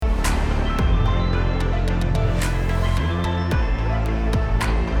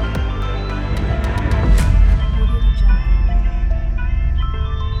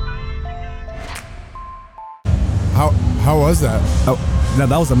was that? Oh, no,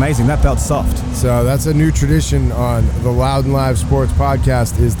 that was amazing. That felt soft. So that's a new tradition on the Loud and Live Sports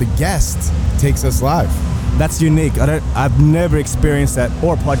Podcast is the guest takes us live. That's unique. I've never experienced that,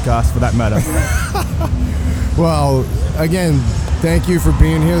 or a podcast for that matter. Well, again, thank you for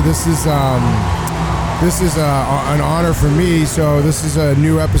being here. This is an honor for me. So this is a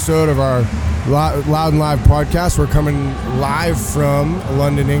new episode of our Loud and Live podcast. We're coming live from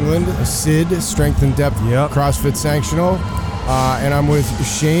London, England. SID, Strength and Depth CrossFit Sanctional. And I'm with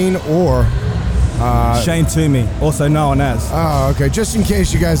Shane Orr. Shane Toomey, also known as. Oh, okay. Just in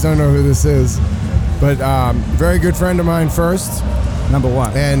case you guys don't know who this is. But very good friend of mine first. Number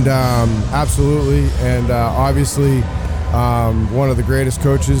one. And absolutely. And obviously one of the greatest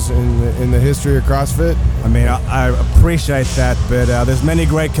coaches in the history of CrossFit. I mean, I appreciate that, but there's many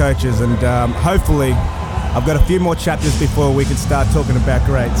great coaches, and hopefully I've got a few more chapters before we can start talking about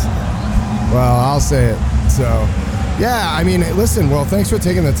greats. Well, I'll say it. So, yeah, I mean, listen, well, thanks for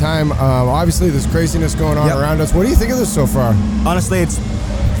taking the time. Obviously, there's craziness going on around us. What do you think of this so far? Honestly, it's,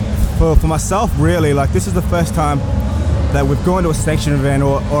 for myself, really, like, this is the first time that we've gone to a sanctioned event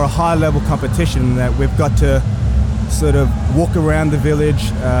or a high-level competition that we've got to sort of walk around the village,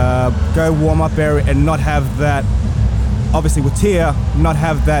 go warm-up area, and not have that, obviously with Tia, not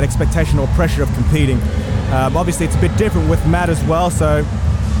have that expectation or pressure of competing. Obviously it's a bit different with Matt as well, so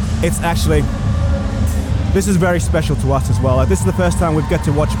it's actually, this is very special to us as well. Like, this is the first time we've got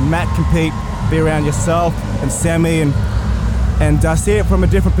to watch Matt compete, be around yourself and Sammy, and see it from a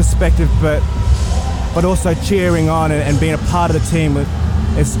different perspective, but also cheering on and being a part of the team.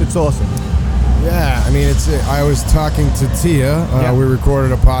 It's awesome. Yeah, I mean, I was talking to Tia. We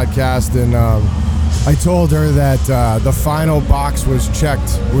recorded a podcast, and I told her that the final box was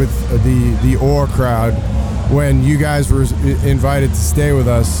checked with the Orr crowd when you guys were invited to stay with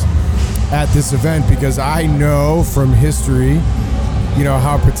us at this event, because I know from history, you know,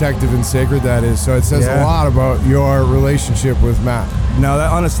 how protective and sacred that is. So it says a lot about your relationship with Matt. No,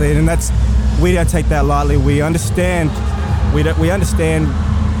 honestly, and we don't take that lightly. We understand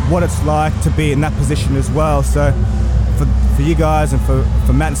what it's like to be in that position as well. So for you guys and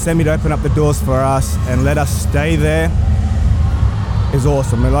for Matt and Sammy to open up the doors for us and let us stay there is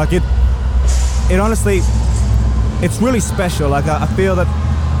awesome. And like it honestly, it's really special. Like I feel that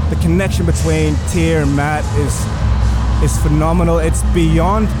the connection between Tia and Matt is phenomenal. It's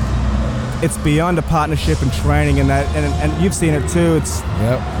beyond a partnership and training and that, and you've seen it too.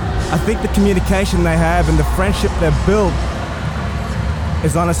 I think the communication they have and the friendship they've built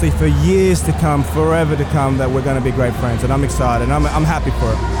is honestly for years to come, forever to come, that we're going to be great friends, and I'm excited. I'm happy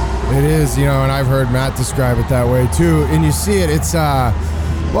for it. It is, you know, and I've heard Matt describe it that way too. And you see it, it's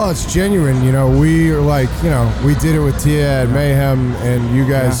it's genuine. You know, we are like, you know, we did it with Tia at Mayhem, and you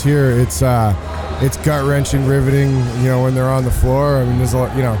guys here, it's gut wrenching, riveting. You know, when they're on the floor. I mean, there's a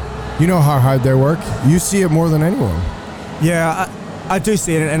lot. You know how hard they work. You see it more than anyone. Yeah, I do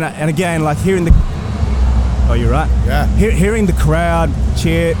see it, and again, like hearing the. Oh, you're right. Yeah. Hearing the crowd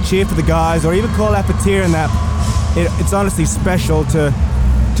cheer for the guys, or even call out for Tia and that, it's honestly special to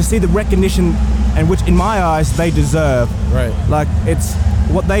see the recognition, and which in my eyes they deserve. Right. Like, it's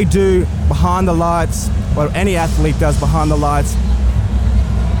what they do behind the lights, what any athlete does behind the lights,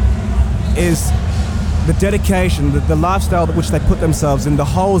 is the dedication, the lifestyle which they put themselves in, the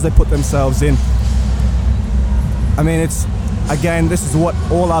holes they put themselves in. I mean, this is what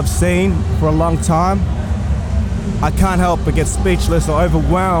all I've seen for a long time. I can't help but get speechless or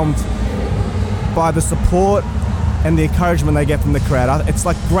overwhelmed by the support and the encouragement they get from the crowd. It's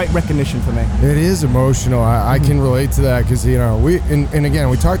like great recognition for me. It is emotional. I can relate to that, because, you know, and again,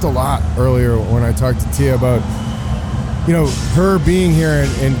 we talked a lot earlier when I talked to Tia about, you know, her being here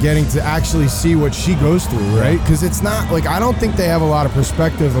and getting to actually see what she goes through, right? Because it's not like, I don't think they have a lot of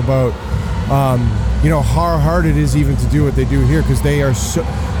perspective about, you know, how hard it is even to do what they do here, because they are so.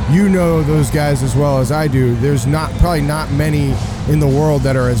 You know those guys as well as I do. There's probably not many in the world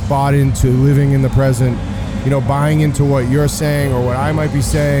that are as bought into living in the present, you know, buying into what you're saying or what I might be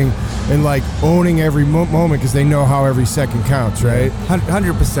saying, and like owning every moment, because they know how every second counts, right?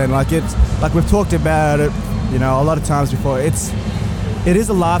 100%. Like, it's like we've talked about it, you know, a lot of times before. It is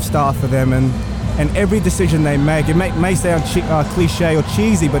a lifestyle for them, and every decision they make, it may sound cliche or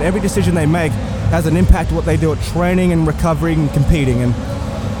cheesy, but every decision they make has an impact on what they do at training and recovering and competing.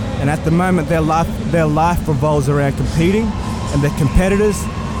 And at the moment, their life revolves around competing, and they're competitors.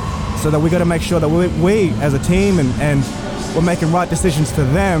 So that we got to make sure that we as a team and we're making right decisions for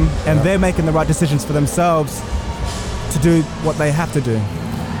them, and they're making the right decisions for themselves to do what they have to do.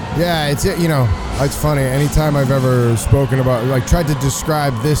 Yeah, it's funny. Anytime I've ever spoken about, like, tried to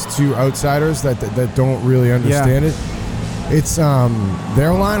describe this to outsiders that don't really understand it, it's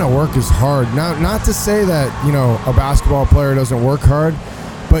their line of work is hard. Not to say that, you know, a basketball player doesn't work hard,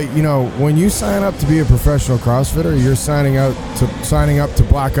 but, you know, when you sign up to be a professional CrossFitter, you're signing up to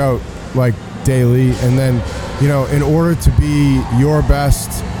black out like daily, and then, you know, in order to be your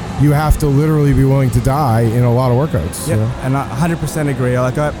best, you have to literally be willing to die in a lot of workouts. Yeah, you know? and I 100% agree.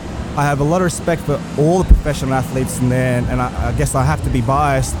 Like I have a lot of respect for all the professional athletes in there, and I guess I have to be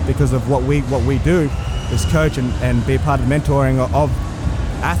biased because of what we do as coach and be a part of mentoring of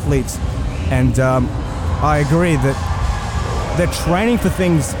athletes. And I agree that they're training for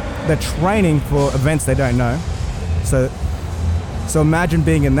things, they're training for events they don't know. So imagine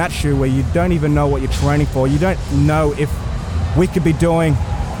being in that shoe where you don't even know what you're training for. You don't know if we could be doing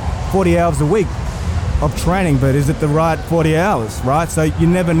 40 hours a week of training, but is it the right 40 hours, right? So you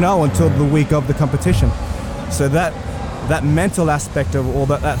never know until the week of the competition. So that mental aspect of all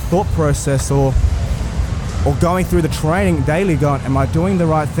that thought process or going through the training daily, going, am I doing the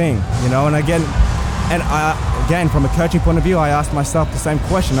right thing? You know, and again, from a coaching point of view, I ask myself the same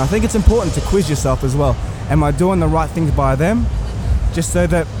question. I think it's important to quiz yourself as well. Am I doing the right things by them? Just so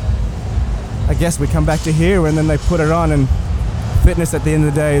that, I guess we come back to here and then they put it on, and fitness at the end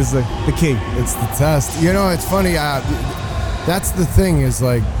of the day is the key. It's the test. You know, it's funny. That's the thing is,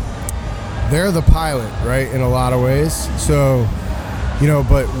 like, they're the pilot, right, in a lot of ways. So, you know,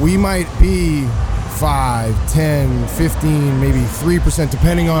 but we might be 5, 10, 15, maybe 3%,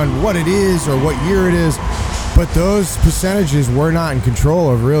 depending on what it is or what year it is. But those percentages we're not in control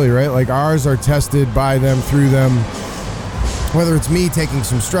of, really, right? Like, ours are tested by them, through them, whether it's me taking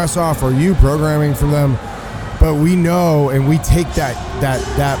some stress off or you programming for them. But we know, and we take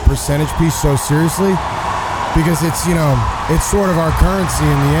that percentage piece so seriously, because it's, you know, it's sort of our currency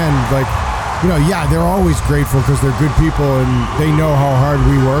in the end. Like, you know, yeah, they're always grateful because they're good people and they know how hard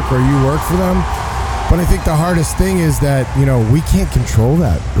we work or you work for them. But I think the hardest thing is that, you know, we can't control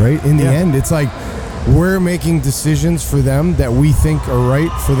that, right? In the end, it's like we're making decisions for them that we think are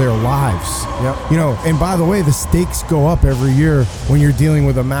right for their lives. Yep. You know, and by the way, the stakes go up every year when you're dealing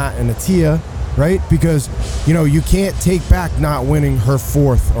with a Matt and a Tia, right? Because, you know, you can't take back not winning her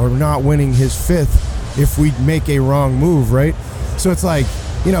 4th or not winning his 5th if we make a wrong move, right? So it's like,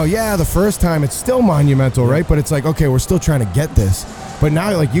 you know, yeah, the first time it's still monumental, right? But it's like, okay, we're still trying to get this. But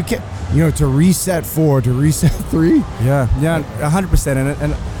now, like, you can't, you know, to reset 4, to reset 3. Yeah, 100%.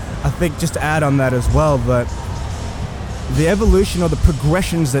 And I think just to add on that as well, that the evolution or the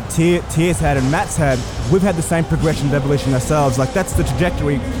progressions that Tia's had and Matt's had, we've had the same progression and evolution ourselves. Like, that's the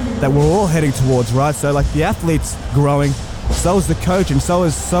trajectory that we're all heading towards, right? So, like, the athlete's growing, so is the coach, and so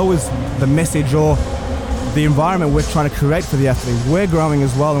is the message or the environment we're trying to create for the athlete. We're growing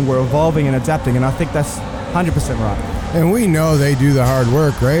as well, and we're evolving and adapting, and I think that's 100% right. And we know they do the hard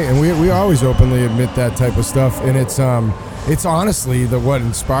work, right? And we always openly admit that type of stuff. And it's honestly what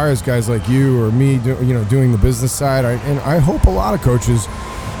inspires guys like you or me, doing the business side. And I hope a lot of coaches,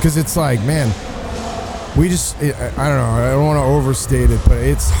 because it's like, man, I don't know, I don't want to overstate it, but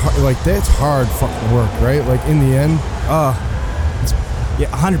it's hard fucking work, right? Like, in the end,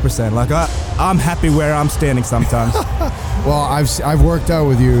 100%. Like, I'm happy where I'm standing sometimes. Well, I've worked out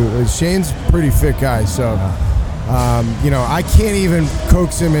with you. Shane's a pretty fit guy, so I can't even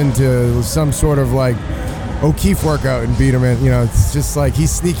coax him into some sort of like O'Keefe workout and beat him in. You know, it's just like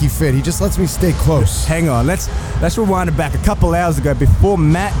he's sneaky fit. He just lets me stay close. Hang on, let's rewind it back a couple hours ago. Before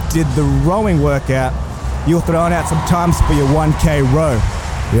Matt did the rowing workout, you were throwing out some times for your 1K row.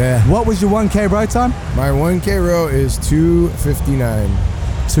 Yeah. What was your 1K row time? My 1K row is 2:59.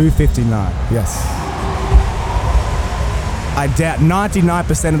 2:59. Yes. I doubt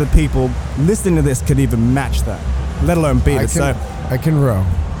 99% of the people listening to this could even match that, let alone beat it. So I can row.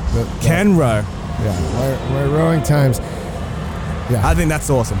 Can row. Yeah, my rowing times. Yeah. I think that's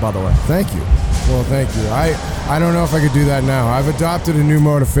awesome, by the way. Thank you. Well, thank you. I don't know if I could do that now. I've adopted a new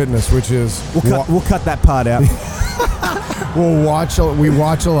mode of fitness, which is we'll cut that part out. We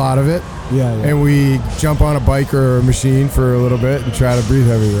watch a lot of it. Yeah. And we jump on a bike or a machine for a little bit and try to breathe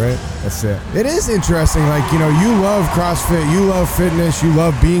heavy, right? That's it. It is interesting. Like, you love CrossFit, you love fitness, you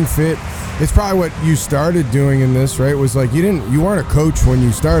love being fit. It's probably what you started doing in this, right? Was like you weren't a coach when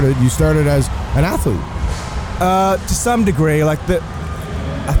you started. You started as an athlete. To some degree, like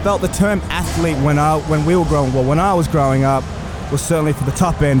I felt the term athlete when I was growing up was certainly for the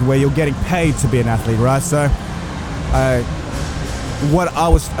top end where you're getting paid to be an athlete, right? So what I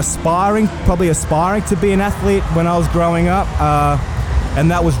was aspiring to be an athlete when I was growing up,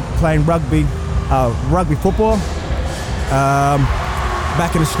 and that was playing rugby football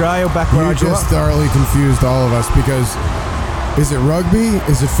back in Australia, back where I grew up. You just thoroughly confused all of us because Is it rugby?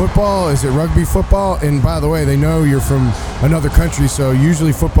 Is it football? Is it rugby football? And by the way, they know you're from another country, so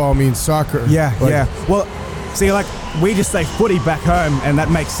usually football means soccer. Yeah. Well, see, like, we just say footy back home, and that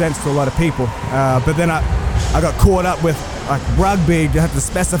makes sense to a lot of people. But then I got caught up with, like, rugby. You have to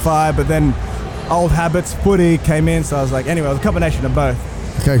specify, but then old habits, footy came in, so I was like, anyway, it was a combination of both.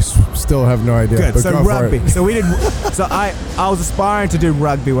 Okay, still have no idea. Good. But So go rugby. For it. So we did. So I was aspiring to do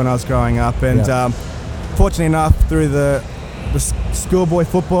rugby when I was growing up, and fortunately enough, through the schoolboy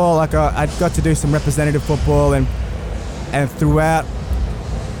football, like I got to do some representative football, and throughout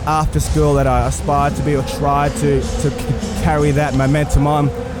after school that I aspired to be or tried to carry that momentum on.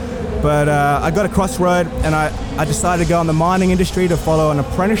 But I got a crossroad, and I decided to go in the mining industry to follow an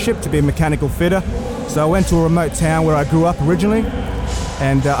apprenticeship to be a mechanical fitter. So I went to a remote town where I grew up originally,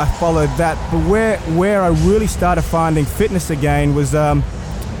 and I followed that. But where I really started finding fitness again was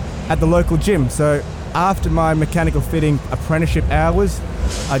at the local gym. So after my mechanical fitting apprenticeship hours,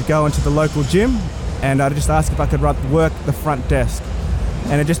 I'd go into the local gym, and I'd just ask if I could work the front desk.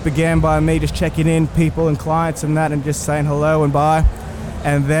 And it just began by me just checking in people and clients and that, and just saying hello and bye.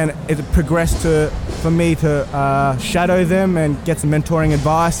 And then it progressed for me to shadow them and get some mentoring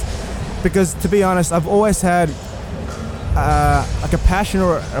advice. Because to be honest, I've always had like a passion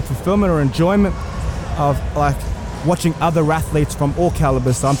or a fulfillment or enjoyment of like watching other athletes from all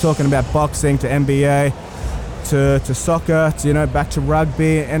calibers. So I'm talking about boxing to NBA to soccer to back to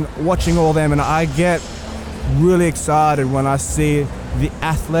rugby, and watching all them, and I get really excited when I see the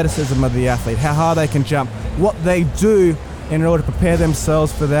athleticism of the athlete, how hard they can jump, what they do in order to prepare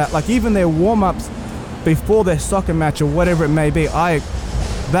themselves for that. Like even their warm-ups before their soccer match or whatever it may be,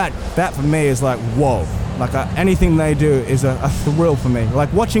 that for me is like, whoa. Like anything they do is a thrill for me.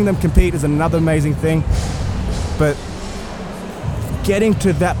 Like watching them compete is another amazing thing, but getting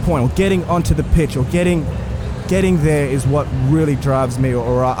to that point, or getting onto the pitch, or getting there is what really drives me,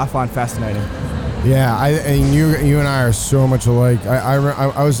 or I find fascinating. Yeah, and you and I are so much alike. I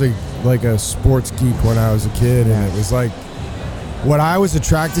was like a sports geek when I was a kid, and it was like what I was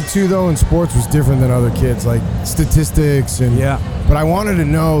attracted to though in sports was different than other kids, like statistics and. Yeah. But I wanted to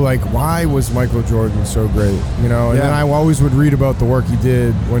know, like, why was Michael Jordan so great, And then I always would read about the work he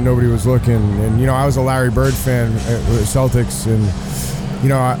did when nobody was looking. And, I was a Larry Bird fan with Celtics. And,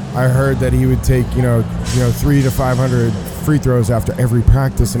 I heard that he would take, 300 to 500 free throws after every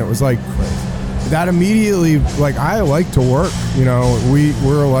practice. And it was like, that immediately, like, I like to work,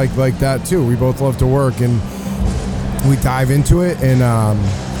 we're like that too. We both love to work, and we dive into it. And,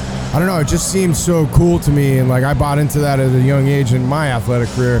 I don't know, it just seemed so cool to me, and like I bought into that at a young age in my athletic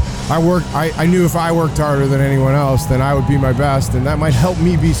career. I knew if I worked harder than anyone else, then I would be my best, and that might help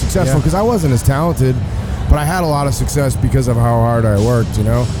me be successful, because I wasn't as talented, but I had a lot of success because of how hard I worked,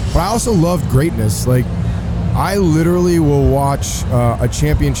 But I also loved greatness. Like, I literally will watch a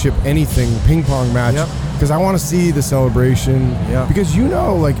championship anything ping pong match because I want to see the celebration. Because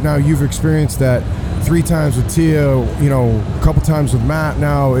like now you've experienced that 3 times with Tia, a couple times with Matt.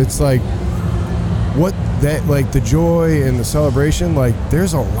 Now it's like like the joy and the celebration. Like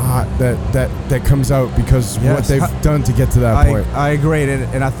there's a lot that comes out because what they've done to get to that point. I agree,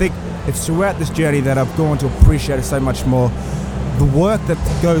 and I think it's throughout this journey that I've gone to appreciate it so much more. The work that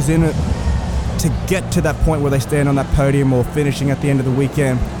goes in it to get to that point where they stand on that podium or finishing at the end of the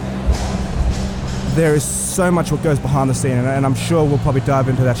weekend. There is so much what goes behind the scene, and I'm sure we'll probably dive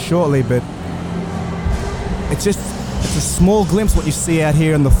into that shortly, but it's a small glimpse what you see out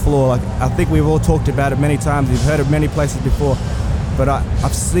here on the floor. Like, I think we've all talked about it many times, you've heard it many places before, but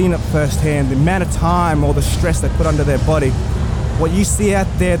I've seen it firsthand, the amount of time or the stress they put under their body. What you see out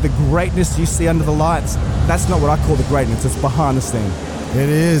there, the greatness you see under the lights, that's not what I call the greatness, it's behind the scene. It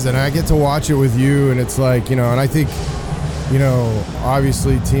is, and I get to watch it with you, and it's like, and I think,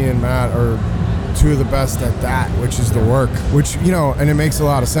 obviously T and Matt are 2 of the best at that, which is the work, which, and it makes a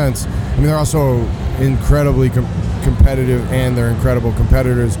lot of sense. I mean, they're also incredibly competitive, and they're incredible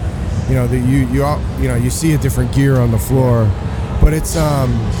competitors. You see a different gear on the floor, but it's, I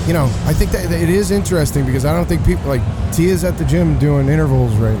think that it is interesting because I don't think people, like, Tia's at the gym doing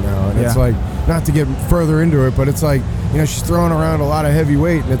intervals right now, and it's like, not to get further into it, but it's like, she's throwing around a lot of heavy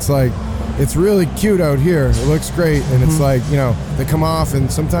weight, and it's like, it's really cute out here. It looks great, and it's like, they come off,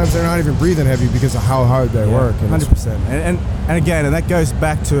 and sometimes they're not even breathing heavy because of how hard they work. 100%. And again, and that goes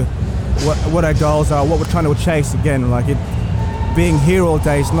back to what our goals are, what we're trying to chase. Again, like being here all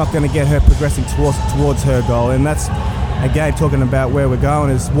day is not going to get her progressing towards her goal, and that's again talking about where we're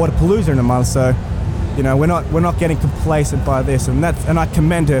going is Waterpalooza in a month. So, we're not getting complacent by this, and I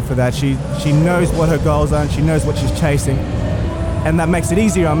commend her for that. She knows what her goals are, and she knows what she's chasing. And that makes it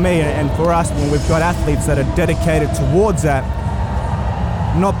easier on me and for us when we've got athletes that are dedicated towards that.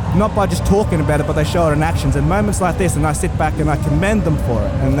 not by just talking about it, but they show it in actions. And moments like this, and I sit back and I commend them for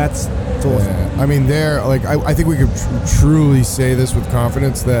it, and it's awesome. Yeah. I mean, they're like, I think we could truly say this with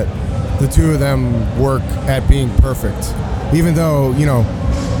confidence that the two of them work at being perfect, even though, you know,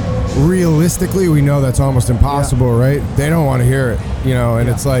 realistically we know that's almost impossible, right? They don't want to hear it, you know, and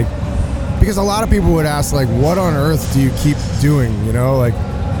it's like, because a lot of people would ask, like, what on earth do you keep doing, you know, like,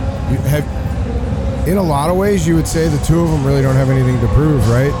 in a lot of ways you would say the two of them really don't have anything to prove,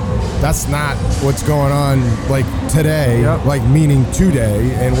 right? That's not what's going on, like, today, like, meaning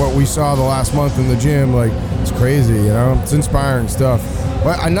today, and what we saw the last month in the gym, like, it's crazy, you know? It's inspiring stuff.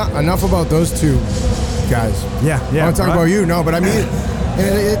 But enough about those two guys. Yeah. I want to talk about you, no, but I mean,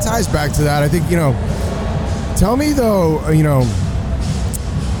 and it ties back to that. I think, you know, tell me, though, you know,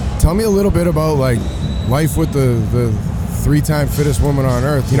 tell me a little bit about, like, life with the three-time fittest woman on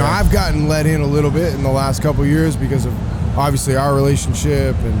earth. You know, I've gotten let in a little bit in the last couple of years because of obviously our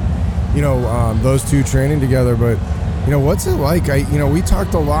relationship and, you know, those two training together. But, you know, what's it like? You know, we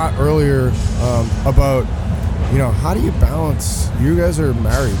talked a lot earlier about, you know, how do you balance? You guys are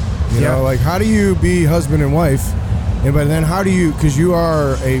married, you know, like, how do you be husband and wife? And but then how do you, because you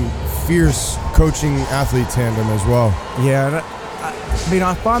are a fierce coaching athlete tandem as well. Yeah, I mean,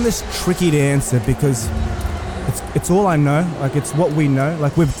 I find this tricky to answer because it's all I know. Like, it's what we know.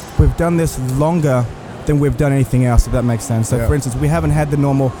 Like, we've done this longer than we've done anything else, if that makes sense. So, for instance, we haven't had the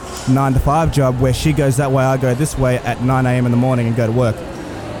normal 9-to-5 job where she goes that way, I go this way at 9 a.m. in the morning and go to work.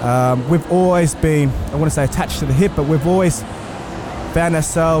 We've always been, I want to say attached to the hip, but we've always found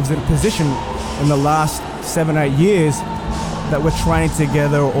ourselves in a position in the last 7-8 years that we're training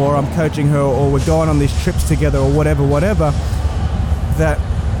together, or I'm coaching her, or we're going on these trips together, or whatever, that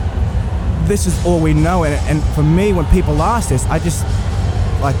this is all we know. And for me, when people ask this, I just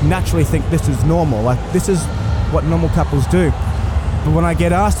like naturally think this is normal. Like, this is what normal couples do. But when I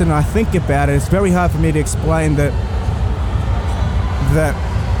get asked and I think about it, it's very hard for me to explain that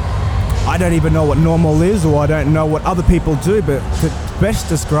I don't even know what normal is, or I don't know what other people do. But to best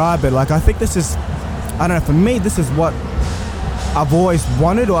describe it, like, I think this is, I don't know, for me, this is what I've always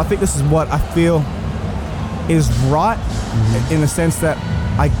wanted, or I think this is what I feel is right, in the sense that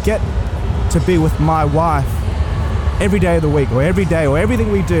I get to be with my wife every day of the week, or every day, or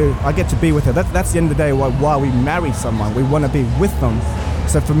everything we do, I get to be with her. That's the end of the day why we marry someone. We want to be with them.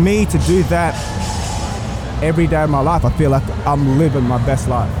 So for me to do that every day of my life, I feel like I'm living my best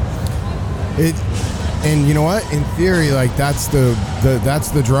life. And you know what? In theory, like, that's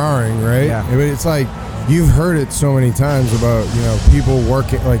the drawing, right? Yeah. But it's like, you've heard it so many times about, you know, people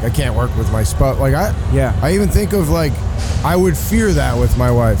working, like, I can't work with my spouse. Like, I even think of, like, I would fear that with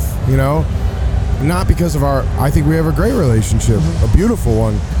my wife, you know? Not because of I think we have a great relationship, a beautiful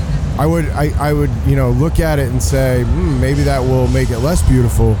one. I would, you know, look at it and say, maybe that will make it less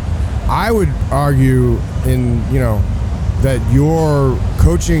beautiful. I would argue you know, that your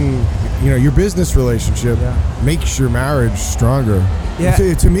coaching, you know, your business relationship makes your marriage stronger. Yeah.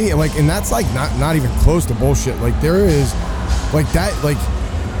 To me, like, and that's like not even close to bullshit. Like, there is, like, that, like,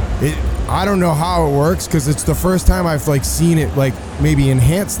 it. I don't know how it works, because it's the first time I've, like, seen it, like, maybe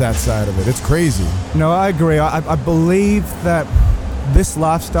enhance that side of it. It's crazy. No, I agree. I believe that this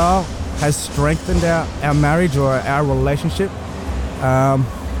lifestyle has strengthened our marriage, or our relationship. I'm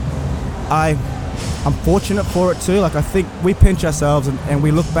fortunate for it too. Like, I think we pinch ourselves and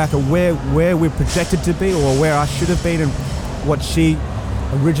we look back at where we're projected to be, or where I should have been, and what she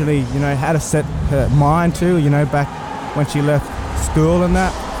originally, you know, had to set her mind to, you know, back when she left school and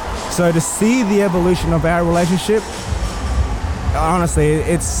that. So to see the evolution of our relationship, honestly,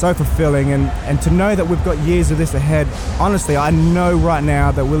 it's so fulfilling, and to know that we've got years of this ahead. Honestly, I know right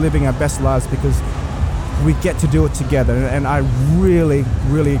now that we're living our best lives because we get to do it together, and I really,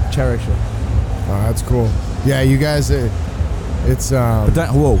 really cherish it. Oh, that's cool. Yeah, you guys, it's But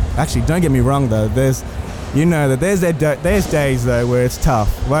don't get me wrong though. There's days though where it's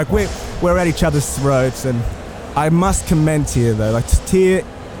tough. Like, we're at each other's throats, and I must commend Tia though. Like, Tia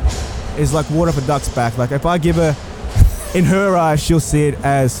is like water for duck's back. Like, if I give her, in her eyes, she'll see it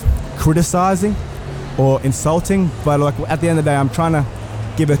as criticizing or insulting. But like, at the end of the day, I'm trying to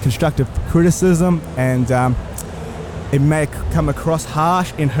give her constructive criticism, and it may come across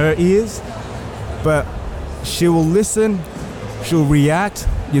harsh in her ears, but she will listen, she'll react.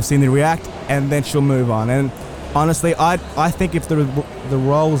 You've seen her react, and then she'll move on. And honestly, I think if the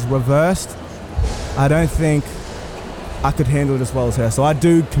roles reversed, I don't think I could handle it as well as her. So I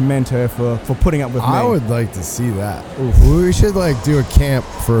do commend her for putting up with me. I would like to see that. Oof. We should, like, do a camp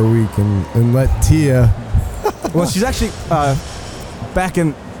for a week and let Tia. Well, she's actually back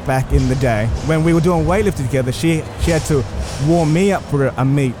in back in the day when we were doing weightlifting together. She had to warm me up for a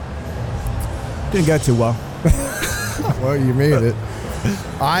meet. Didn't go too well. Well, you made it.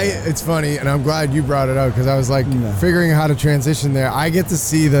 It's funny, and I'm glad you brought it out because I was like figuring out how to transition there. I get to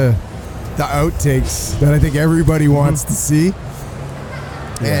see the outtakes that I think everybody wants to see.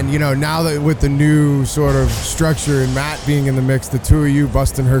 And, now that with the new sort of structure and Matt being in the mix, the two of you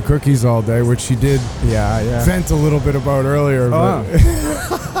busting her cookies all day, which she did vent a little bit about earlier. But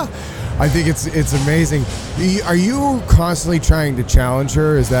I think it's amazing. Are you constantly trying to challenge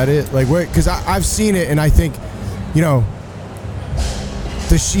her? Is that it? Like, what? Because I've seen it, and I think,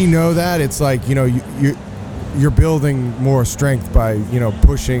 does she know that? It's like, you're building more strength by,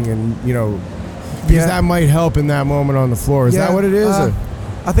 pushing and, because that might help in that moment on the floor. Is that what it is?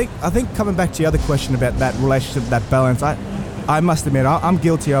 I think coming back to the other question about that relationship, that balance, I must admit, I'm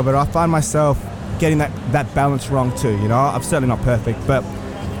guilty of it. I find myself getting that balance wrong too. I'm certainly not perfect, but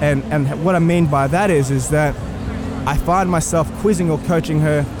and what I mean by that is that I find myself quizzing or coaching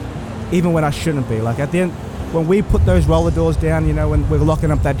her even when I shouldn't be. Like at the end, when we put those roller doors down, when we're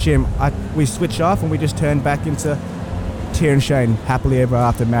locking up that gym, we switch off and we just turn back into Tia and Shane, happily ever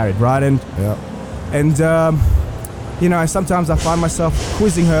after married, right? And sometimes I find myself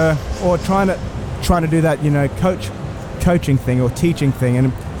quizzing her or trying to do that, coaching thing or teaching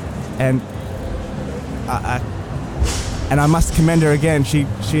thing, and I must commend her again. She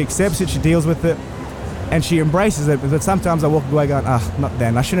accepts it, she deals with it, and she embraces it. But sometimes I walk away going, not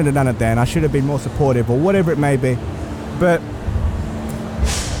then. I shouldn't have done it then. I should have been more supportive or whatever it may be. But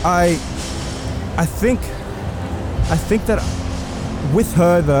I think that with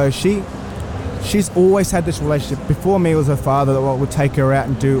her though, she's always had this relationship. Before me, it was her father that would take her out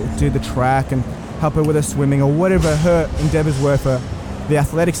and do the track and help her with her swimming or whatever her endeavors were for the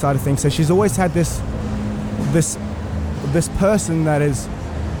athletic side of things. So she's always had this person that has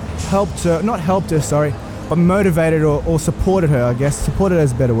but motivated or supported her, I guess. Supported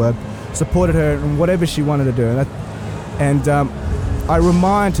is a better word. Supported her in whatever she wanted to do. And I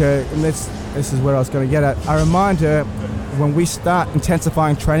remind her, and this is where I was going to get at, I remind her when we start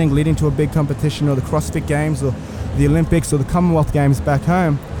intensifying training leading to a big competition or the CrossFit Games or the Olympics or the Commonwealth Games back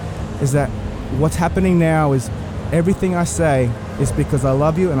home, is that what's happening now is everything I say is because I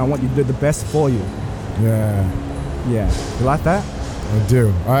love you and I want you to do the best for you. Yeah. You like that? I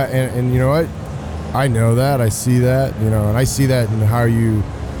do. And you know what? I know that. I see that. And I see that in how you,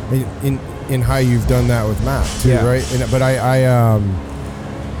 in how you've done that with Matt too, right? But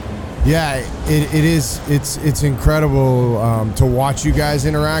it is. It's incredible to watch you guys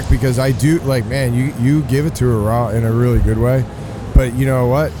interact because I do you give it to her raw in a really good way. But you know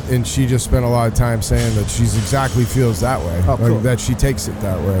what? And she just spent a lot of time saying that she's exactly feels that way. Oh, cool. That she takes it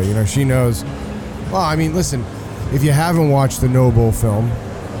that way. She knows. Well, I mean, listen. If you haven't watched the No Bull film,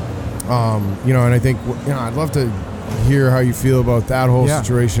 and I think I'd love to hear how you feel about that whole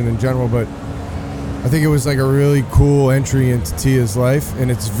situation in general. But I think it was like a really cool entry into Tia's life,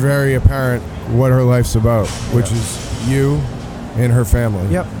 and it's very apparent what her life's about, which is you and her family.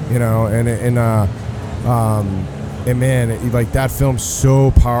 Yep. And man, like that film's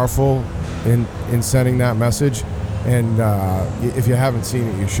so powerful in sending that message. And if you haven't seen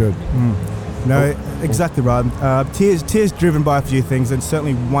it, you should. No, exactly right. Tia's driven by a few things, and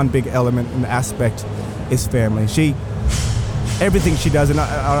certainly one big element and aspect is family. Everything she does, and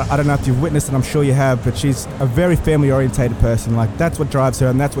I don't know if you've witnessed it, I'm sure you have, but she's a very family-orientated person. Like, that's what drives her,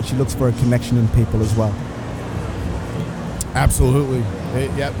 and that's what she looks for, a connection in people as well. Absolutely.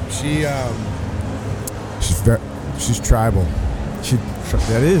 Yep. She's tribal.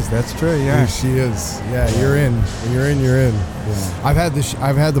 That's true, yeah. She is. Yeah, you're in. Yeah. I've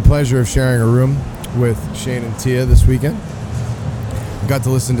had the pleasure of sharing a room with Shane and Tia this weekend. Got to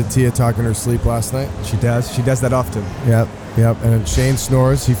listen to Tia talk in her sleep last night. She does that often. Yep. And Shane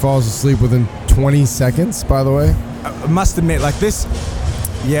snores. He falls asleep within 20 seconds, by the way. I must admit, like this,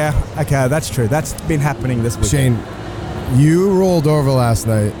 yeah, okay, that's true. That's been happening this weekend. Shane, you rolled over last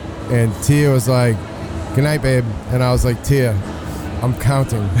night, and Tia was like, "Good night, babe." And I was like, "Tia, I'm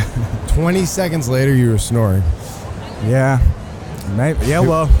counting." 20 seconds later, you were snoring. Yeah. Maybe. Yeah,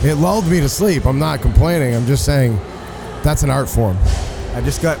 well. It lulled me to sleep. I'm not complaining. I'm just saying that's an art form.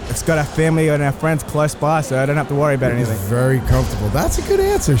 It's got our family and our friends close by, so I don't have to worry about anything. Very comfortable. That's a good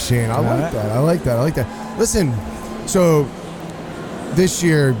answer, Shane. I like that. Listen, so this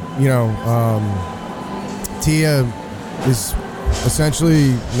year, Tia is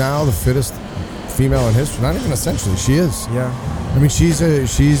essentially now the fittest female in history. Not even essentially, she is. Yeah. I mean,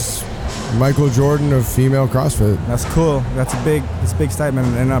 she's Michael Jordan of female CrossFit. That's cool. That's a big statement,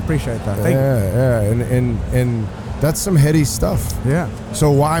 and I appreciate that. Thank you. Yeah. And that's some heady stuff. Yeah.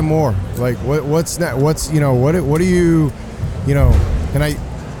 So why more? Like, what's that? What's, you know, what do you, you know,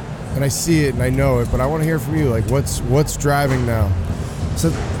 and I see it and I know it, but I want to hear from you. Like, what's driving now? So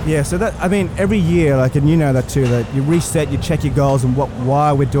that, I mean, every year, like, and you know that too, that you reset, you check your goals and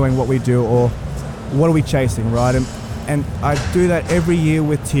why we're doing what we do, or what are we chasing, right? And I do that every year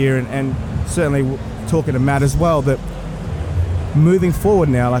with Tia, and certainly talking to Matt as well, that moving forward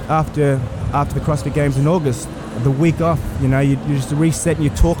now, like after the CrossFit Games in August, the week off, you know, you just reset and you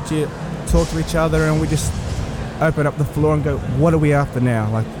talk to each other, and we just open up the floor and go, what are we after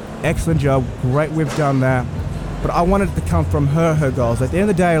now? Like, excellent job, great, we've done that. But I wanted it to come from her goals. At the end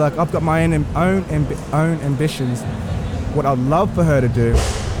of the day, like, I've got my own ambitions, what I'd love for her to do,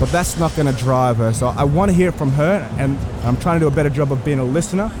 but that's not going to drive her. So I want to hear it from her, and I'm trying to do a better job of being a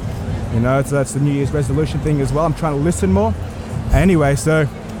listener. You know, so that's the New Year's resolution thing as well. I'm trying to listen more. Anyway, so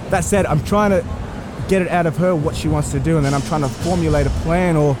that said, I'm trying to get it out of her what she wants to do, and then I'm trying to formulate a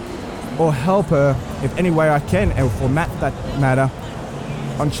plan or help her if any way I can, and for Matt that matter,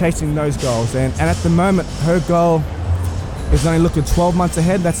 on chasing those goals. And at the moment, her goal is only looking 12 months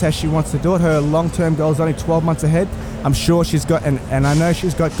ahead. That's how she wants to do it. Her long-term goal is only 12 months ahead. I'm sure she's got, and I know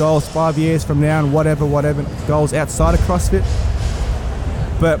she's got goals 5 years from now and whatever goals outside of CrossFit.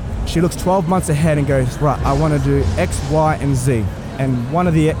 But she looks 12 months ahead and goes, right, I want to do X, Y, and Z. And one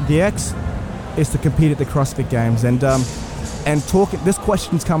of the X is to compete at the CrossFit Games. And talking, this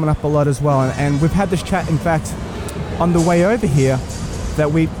question's coming up a lot as well. And we've had this chat, in fact, on the way over here, that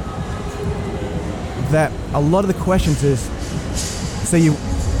a lot of the questions is, so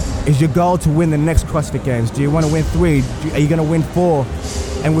is your goal to win the next CrossFit Games? Do you want to win 3? Are you going to win 4?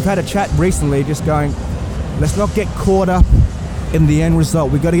 And we've had a chat recently just going, let's not get caught up in the end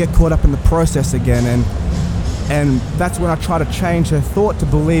result. We've got to get caught up in the process again. And that's when I try to change her thought to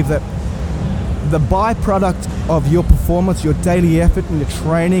believe that the byproduct of your performance, your daily effort and your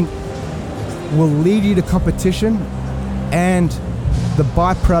training will lead you to competition, and the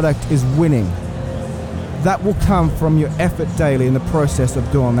byproduct is winning. That will come from your effort daily in the process of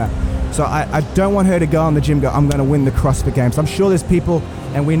doing that. So I don't want her to go in the gym and go, I'm going to win the CrossFit Games. I'm sure there's people,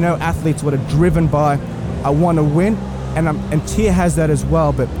 and we know athletes what are driven by, I want to win, and Tia has that as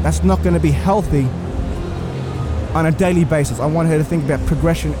well, but that's not going to be healthy on a daily basis. I want her to think about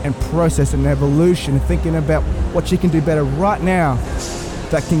progression and process and evolution, and thinking about what she can do better right now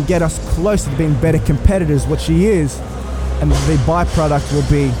that can get us closer to being better competitors, what she is, and the byproduct will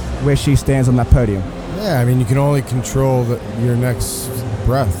be where she stands on that podium. Yeah, I mean, you can only control your next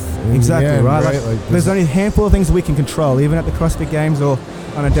breath. Exactly, end, right? Like there's only a handful of things we can control, even at the CrossFit Games or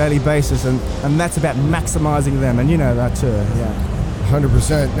on a daily basis, and that's about maximizing them, and you know that too. Yeah,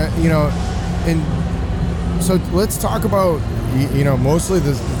 100%. You know, and so let's talk about, you know, mostly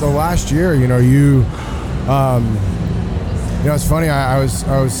the last year. You know, you know, it's funny. I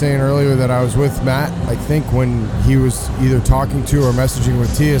was saying earlier that I was with Matt, I think, when he was either talking to or messaging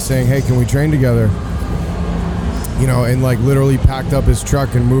with Tia saying, hey, can we train together? You know, and like literally packed up his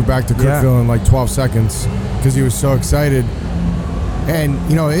truck and moved back to Cookville in like 12 seconds because he was so excited. And,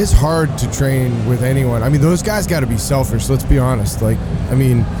 you know, it is hard to train with anyone. I mean, those guys got to be selfish, let's be honest. Like, I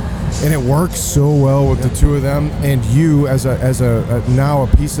mean, and it works so well with the two of them, and you as a now a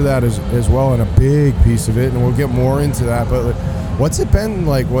piece of that as well, and a big piece of it, and we'll get more into that. But what's it been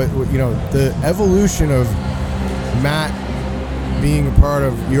like? What you know, the evolution of Matt being a part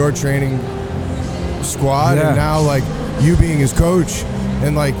of your training squad, and now like you being his coach,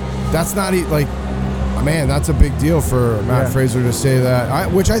 and like that's not like, man, that's a big deal for Matt Fraser to say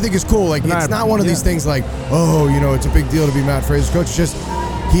that, which I think is cool. Like, it's not one of these things like, oh, you know, it's a big deal to be Matt Fraser's coach. It's just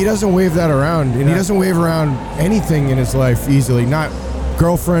he doesn't wave that around, and he doesn't wave around anything in his life easily. Not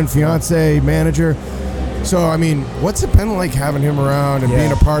girlfriend, fiance, manager. So, I mean, what's it been like having him around and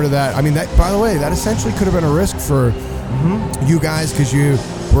being a part of that? I mean, that, by the way, that essentially could have been a risk for you guys, because you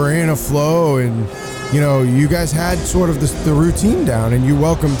were in a flow, and you know, you guys had sort of the routine down, and you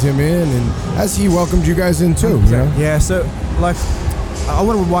welcomed him in, and as he welcomed you guys in too. You know? Yeah. So, like, I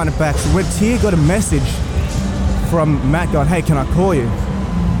want to rewind it back. So when Tia got a message from Matt going, hey, can I call you?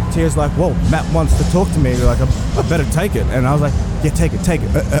 Tia's like, whoa, Matt wants to talk to me. Like, I better take it. And I was like, yeah, take it.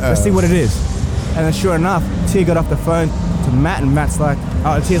 Let's see what it is. And then sure enough, Tia got off the phone to Matt, and Matt's like,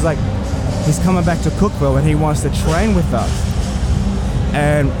 Tia's like, he's coming back to Cookville and he wants to train with us.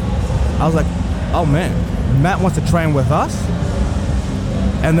 And I was like, oh man, Matt wants to train with us?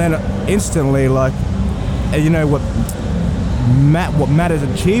 And then instantly, like, you know, what Matt has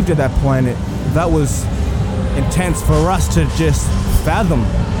achieved at that point, that was intense for us to just fathom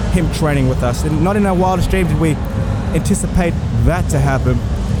him training with us. And not in our wildest dreams did we anticipate that to happen.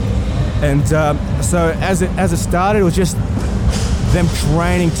 And so as it started, it was just them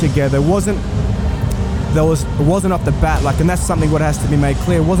training together. It wasn't off the bat, like, and that's something what has to be made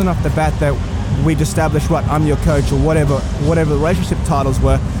clear. It wasn't off the bat that we'd established, right, I'm your coach, or whatever the relationship titles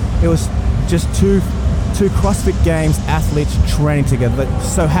were. It was just two CrossFit Games athletes training together that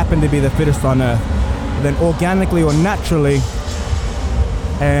so happened to be the fittest on earth. And then organically or naturally,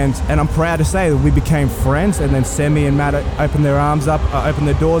 and I'm proud to say that we became friends, and then Semi and Matt opened their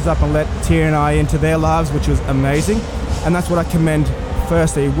doors up and let Tia and I into their lives, which was amazing. And that's what I commend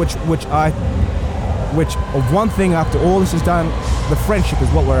firstly, which of one thing after all this is done, the friendship is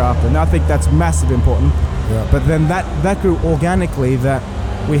what we're after. And I think that's massively important. Yeah. But then that grew organically, that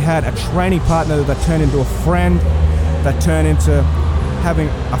we had a training partner that turned into a friend, that turned into having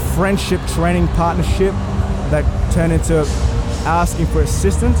a friendship training partnership, that turned into asking for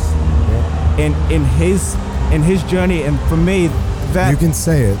assistance in his journey. And for me, that you can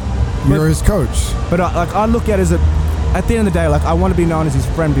say it. You're his coach. But I look at it as at the end of the day, like, I want to be known as his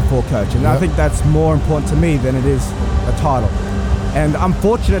friend before coach, and I think that's more important to me than it is a title. And I'm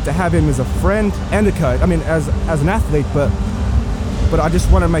fortunate to have him as a friend and a coach. I mean, as an athlete, but I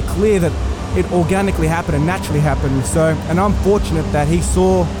just want to make clear that it organically happened and naturally happened. So, and I'm fortunate that he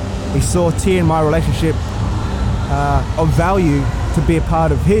saw Tia and my relationship of value to be a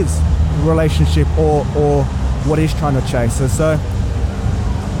part of his relationship or what he's trying to chase.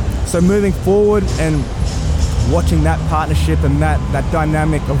 So moving forward and watching that partnership and that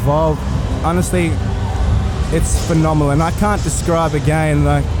dynamic evolve, honestly, it's phenomenal. And I can't describe again,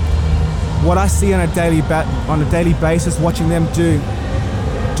 like, what I see on a daily basis, watching them do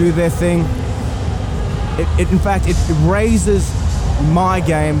their thing. It raises my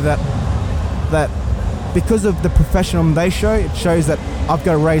game, that because of the professionalism they show, it shows that I've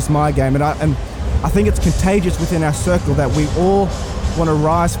got to raise my game. And I think it's contagious within our circle that we all want to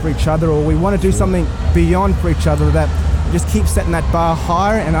rise for each other, or we want to do something beyond for each other, that just keep setting that bar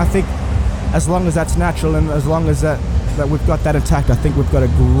higher. And I think as long as that's natural, and as long as that we've got that intact, I think we've got a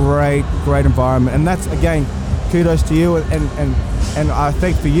great environment. And that's, again, kudos to you, and I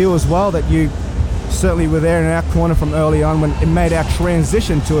think for you as well, that you certainly were there in our corner from early on, when it made our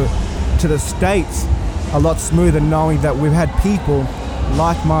transition to the States a lot smoother, knowing that we've had people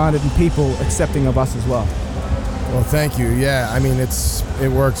like-minded and people accepting of us as well. Well, thank you. Yeah, I mean,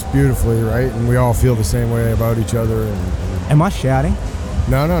 it works beautifully, right? And we all feel the same way about each other. Am I shouting?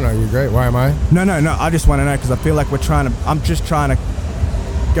 No, you're great. Why am I? No, I just want to know, because I feel like I'm just trying to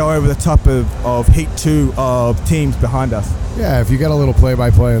go over the top of Heat 2 of teams behind us. Yeah, if you got a little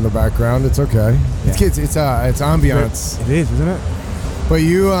play-by-play in the background, it's okay. Yeah. It's ambiance. It is, isn't it? But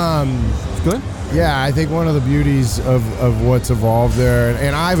you, it's good? Yeah, I think one of the beauties of what's evolved there,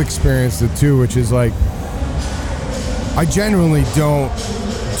 and I've experienced it too, which is like, I genuinely don't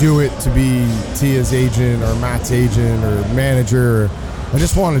do it to be Tia's agent or Matt's agent or manager. I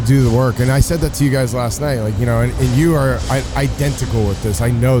just want to do the work. And I said that to you guys last night, like, and you are identical with this.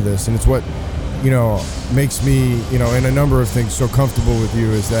 I know this, and it's what, makes me, in a number of things so comfortable with you,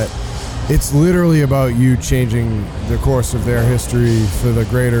 is that it's literally about you changing the course of their history for the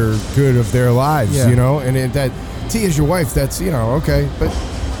greater good of their lives, and that Tia's your wife, that's, okay, but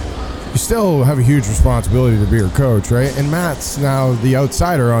you still have a huge responsibility to be her coach, right? And Matt's now the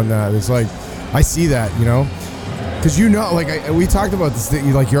outsider on that. It's like, I see that, because we talked about this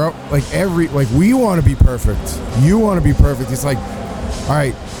thing, like, you're like we want to be perfect. You want to be perfect. It's like, all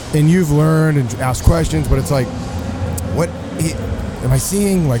right, and you've learned and asked questions, but it's like, what am I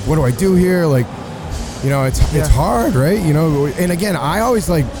seeing? Like, what do I do here? Like, it's hard, right? And again,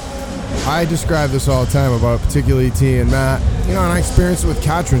 I describe this all the time about particularly T and Matt, and I experienced it with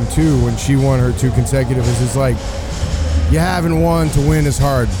Katrin too when she won her 2 consecutive. It's like, you haven't won to win is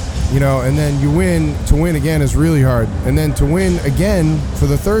hard, and then you win to win again is really hard, and then to win again for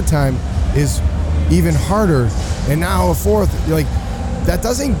the 3rd time is even harder, and now a 4th, like, that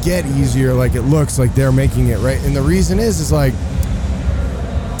doesn't get easier like it looks like they're making it, right? And the reason is like,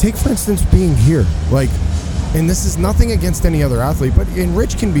 take for instance being here, like, and this is nothing against any other athlete, but and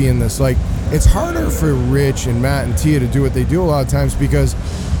Rich can be in this, like, it's harder for Rich and Matt and Tia to do what they do a lot of times because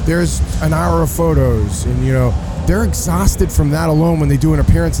there's an hour of photos, and they're exhausted from that alone when they do an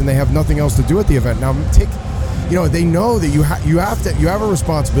appearance and they have nothing else to do at the event. Now they know that you have a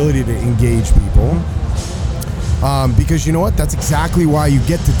responsibility to engage people, because you know what, that's exactly why you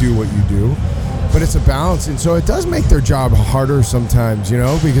get to do what you do. But it's a balance, and so it does make their job harder sometimes,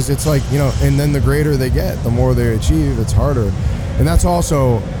 because it's like, and then the greater they get, the more they achieve, it's harder. And that's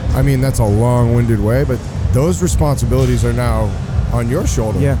also, that's a long-winded way, but those responsibilities are now on your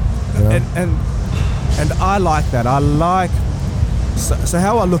shoulder. Yeah, and I like that. I like So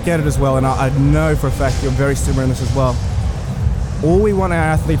how I look at it as well, and I know for a fact you're very similar in this as well. All we want our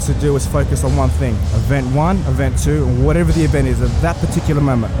athletes to do is focus on one thing. Event 1, event 2, and whatever the event is at that particular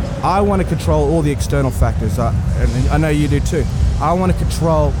moment. I want to control all the external factors, and I know you do too. I want to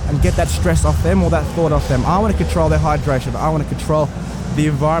control and get that stress off them or that thought off them. I want to control their hydration. I want to control the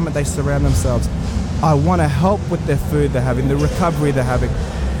environment they surround themselves. I want to help with their food they're having, the recovery they're having.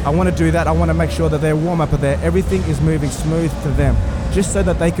 I want to do that. I want to make sure that their warm-up are there. Everything is moving smooth to them, just so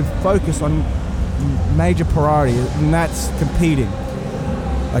that they can focus on major priority, and that's competing.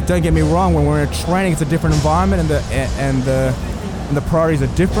 Like, don't get me wrong, when we're in training, it's a different environment, and the priorities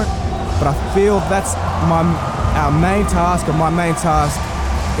are different. But I feel that's our main task, or my main task,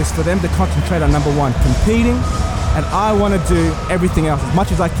 is for them to concentrate on number 1, competing, and I want to do everything else as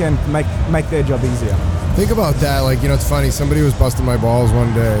much as I can to make their job easier. Think about that. Like, it's funny. Somebody was busting my balls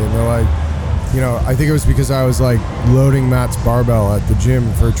one day, and they're like, I think it was because I was like loading Matt's barbell at the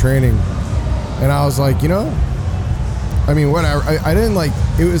gym for training. And I was like, I mean, whatever. I didn't like,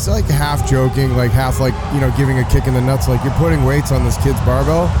 it was like half joking, like half like, giving a kick in the nuts. Like, you're putting weights on this kid's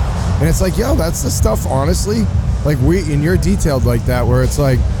barbell. And it's like, yo, that's the stuff, honestly. Like, and you're detailed like that, where it's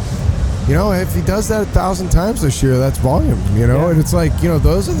like, if he does that 1,000 times this year, that's volume, Yeah. And it's like,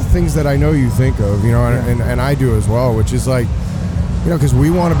 those are the things that I know you think of, and I do as well, which is like, because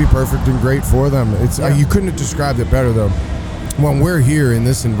we want to be perfect and great for them. It's you couldn't have described it better, though. When we're here in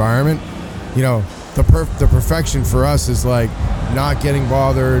this environment, the perfection for us is like not getting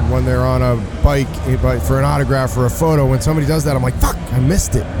bothered when they're on a bike for an autograph or a photo. When somebody does that, I'm like, fuck, I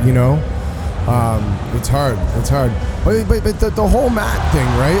missed it, It's hard. But the whole mat thing,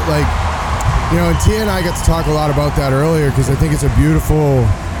 right? Like, and Tia and I got to talk a lot about that earlier, because I think it's a beautiful,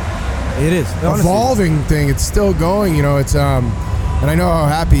 it is evolving thing. It's still going, it's and I know how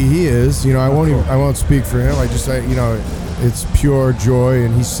happy he is. I won't speak for him. I just say, it's pure joy,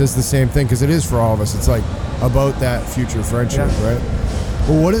 and he says the same thing, because it is for all of us. It's like about that future friendship, right?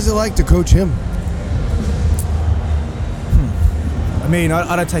 Well, what is it like to coach him? I mean,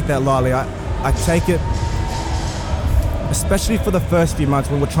 I don't take that lightly. I take it, especially for the first few months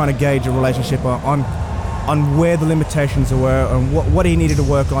when we're trying to gauge a relationship on where the limitations were, and what he needed to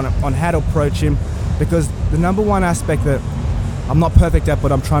work on how to approach him, because the number one aspect that I'm not perfect at,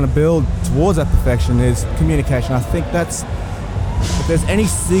 but I'm trying to build towards that perfection, is communication. I think that's, if there's any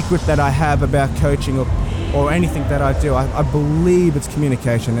secret that I have about coaching or anything that I do, I believe it's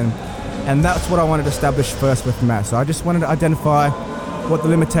communication, and that's what I wanted to establish first with Matt. So I just wanted to identify what the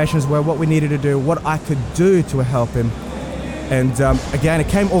limitations were, what we needed to do, what I could do to help him. And again, it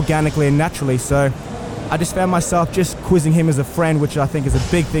came organically and naturally, so I just found myself just quizzing him as a friend, which I think is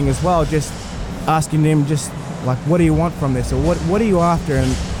a big thing as well, just asking him just like, what do you want from this, or what are you after?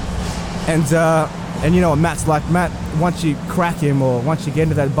 And you know what Matt's like. Matt, once you crack him or once you get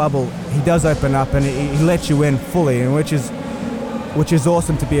into that bubble, he does open up, and he lets you in fully, and which is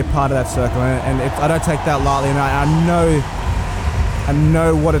awesome to be a part of that circle. And I don't take that lightly, and I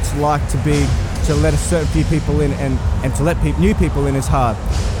know what it's like to let a certain few people in, and to let new people in is hard,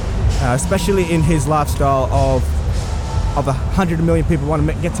 especially in his lifestyle of 100 million people want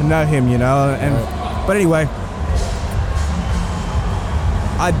to get to know him, But anyway,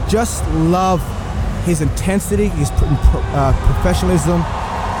 I just love his intensity, his professionalism.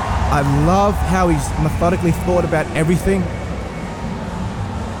 I love how he's methodically thought about everything.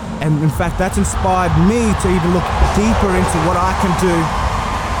 And in fact, that's inspired me to even look deeper into what I can do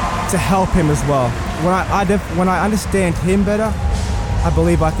to help him as well. When I understand him better, I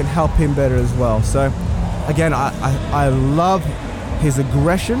believe I can help him better as well. So again, I love his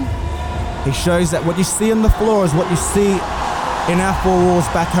aggression. He shows that what you see on the floor is what you see in our four walls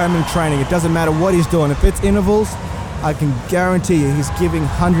back home in training. It doesn't matter what he's doing. If it's intervals, I can guarantee you he's giving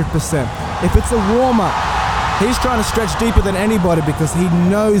 100%. If it's a warm-up, he's trying to stretch deeper than anybody because he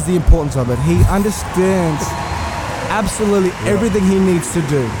knows the importance of it. He understands absolutely everything he needs to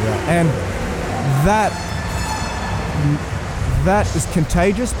do. And that is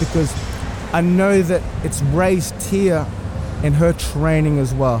contagious, because I know that it's raised Tia in her training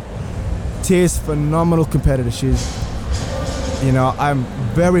as well. Tia's a phenomenal competitor. I'm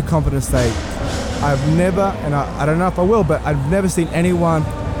very confident to say I've never, and I don't know if I will, but I've never seen anyone,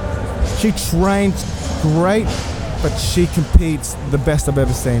 she trains great, but she competes the best I've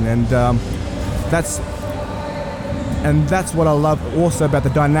ever seen. And that's what I love also about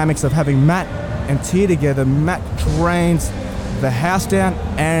the dynamics of having Matt and Tia together. Matt trains the house down,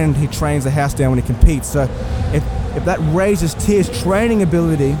 and he trains the house down when he competes. So if that raises Tia's training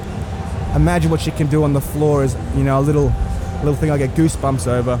ability, imagine what she can do on the floor. Is a little thing I get goosebumps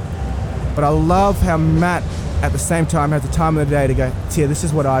over. But I love how Matt at the same time has the time of the day to go, Tia, this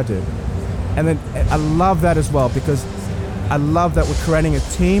is what I do. And then I love that as well, because I love that we're creating a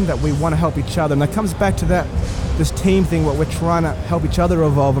team that we want to help each other. And that comes back to this team thing, what we're trying to help each other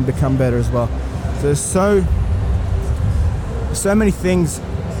evolve and become better as well. So there's so many things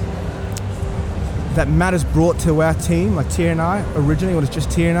that Matt has brought to our team, like Tia and I, originally when it's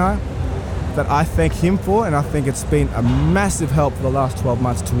just Tia and I, that I thank him for, and I think it's been a massive help for the last 12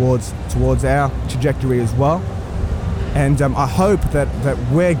 months towards our trajectory as well. And I hope that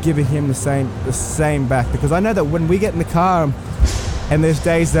we're giving him the same back, because I know that when we get in the car and there's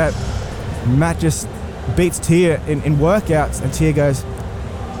days that Matt just beats Tia in workouts, and Tia goes,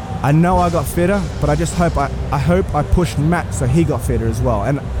 I know I got fitter, but I just hope I pushed Matt so he got fitter as well.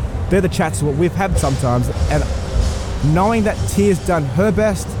 And they're the chats what we've had sometimes, and knowing that Tia's done her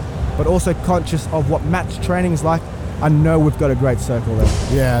best, but also conscious of what Matt's training is like, I know we've got a great circle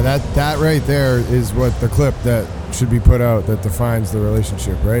there. Yeah, that right there is what the clip that should be put out that defines the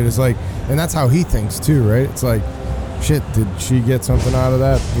relationship, right? It's like, and that's how he thinks too, right? It's like, shit, did she get something out of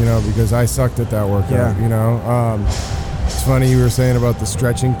that? You know, because I sucked at that workout, you know? It's funny you were saying about the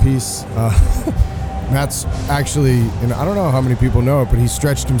stretching piece. Matt's actually, and I don't know how many people know it, but he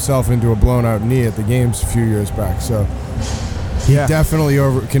stretched himself into a blown out knee at the games a few years back. So he definitely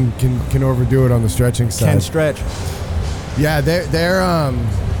can overdo it on the stretching side. Can stretch. Yeah, they're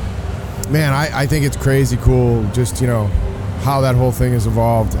man, I think it's crazy cool just, you know, how that whole thing has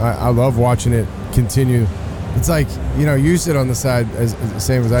evolved. I love watching it continue. It's like, you know, you sit on the side as the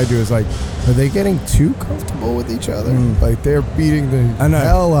same as I do. It's like, are they getting too comfortable with each other? Like they're beating the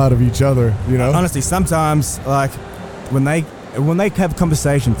hell out of each other, you know? Honestly, sometimes like when they have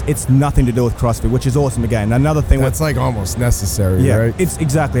conversations, it's nothing to do with CrossFit, which is awesome again. Another thing that's like almost necessary, right? It's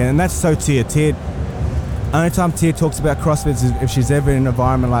exactly, and that's so Tia. Only time Tia talks about CrossFit is if she's ever in an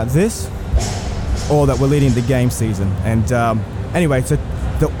environment like this, or that we're leading the game season. And anyway, so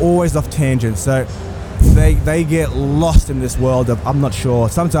they're always off tangent. So they get lost in this world of I'm not sure.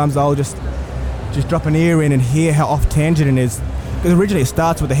 Sometimes I'll just drop an ear in and hear how off tangent it is. Because originally it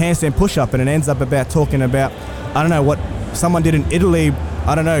starts with a handstand push-up and it ends up about talking about, I don't know, what someone did in Italy.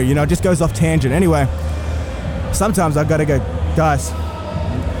 I don't know, you know, it just goes off tangent. Anyway, sometimes I've got to go, guys,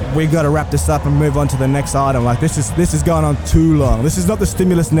 we've got to wrap this up and move on to the next item. Like this is going on too long. This is not the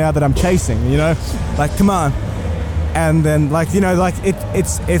stimulus now that I'm chasing, you know? Like, come on. And then like, you know, like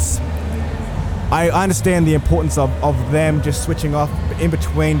it's I understand the importance of them just switching off in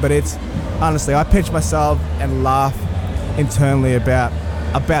between, but it's honestly, I pinch myself and laugh internally about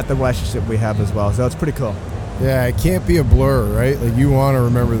the relationship we have as well. So it's pretty cool. Yeah, it can't be a blur, right? Like you want to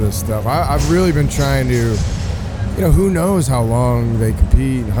remember this stuff. I've really been trying to, you know, who knows how long they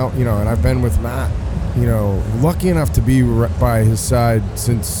compete, how, you know, and I've been with Matt, you know, lucky enough to be by his side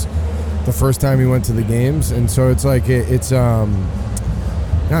since the first time he went to the games. And so it's like, it's, you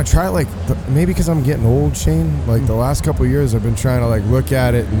know, I try like, maybe because I'm getting old, Shane, like the last couple of years I've been trying to like look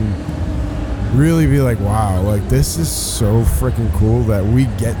at it and really be like, wow, like this is so freaking cool that we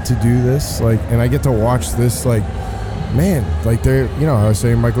get to do this. Like, and I get to watch this, like, man, like they're, you know, I was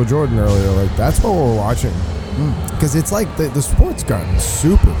saying Michael Jordan earlier, like that's what we're watching. Because it's like the sport's gotten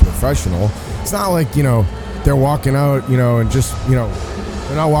super professional. It's not like, you know, they're walking out, you know, and just, you know,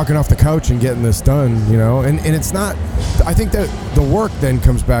 they're not walking off the couch and getting this done, you know, and it's not, I think that the work then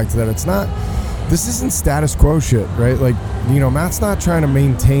comes back to that. It's not, this isn't status quo shit, right? Like, you know, Matt's not trying to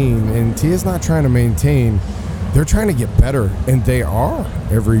maintain and Tia's not trying to maintain. They're trying to get better, and they are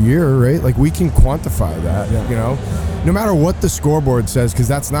every year, right? Like we can quantify that, you know, no matter what the scoreboard says, because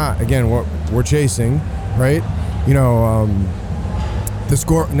that's not, again, what we're chasing, right? You know, the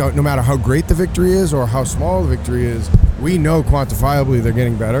score, no matter how great the victory is or how small the victory is, we know quantifiably they're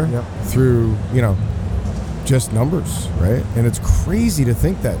getting better through, you know, just numbers, right? And it's crazy to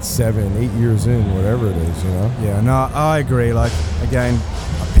think that 7-8 years in, whatever it is, you know? Yeah, no, I agree. Like, again,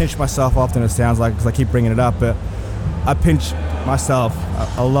 I pinch myself often, it sounds like, because I keep bringing it up, but I pinch myself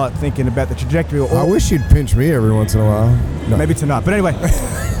a lot thinking about the trajectory. I wish you'd pinch me every once in a while. No. Maybe tonight. But anyway,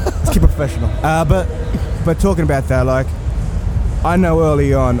 let's keep it professional. But talking about that, like, I know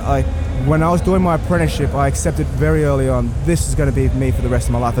early on, when I was doing my apprenticeship, I accepted very early on, this is going to be me for the rest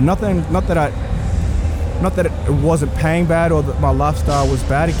of my life. And not that it wasn't paying bad or that my lifestyle was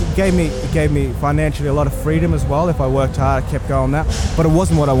bad. It gave me financially a lot of freedom as well. If I worked hard, I kept going that. But it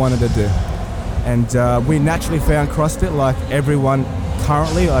wasn't what I wanted to do. And we naturally found CrossFit, like everyone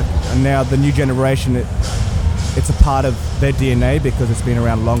currently, like now the new generation, it's a part of their DNA because it's been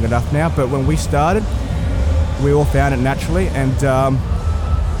around long enough now. But when we started, we all found it naturally, and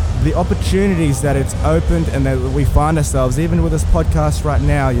the opportunities that it's opened and that we find ourselves, even with this podcast right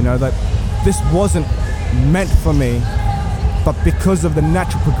now, you know, that this wasn't meant for me, but because of the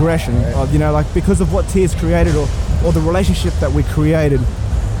natural progression, of, like because of what Tia's created, or the relationship that we created,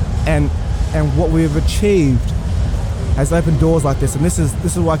 and what we've achieved, has opened doors like this. And this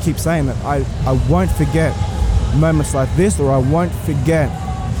is why I keep saying that I won't forget moments like this, or I won't forget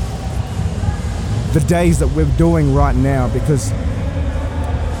the days that we're doing right now, because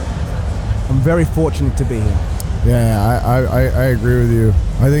I'm very fortunate to be here. Yeah, I agree with you.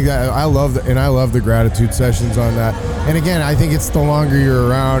 I think that I love the gratitude sessions on that. And again, I think it's the longer you're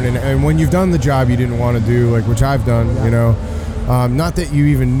around, and when you've done the job you didn't want to do, like which I've done, not that you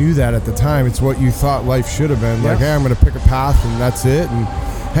even knew that at the time. It's what you thought life should have been. Like, hey, I'm going to pick a path and that's it. And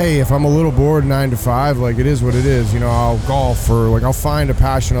hey, if I'm a little bored 9 to 5, like it is what it is. I'll golf, or like I'll find a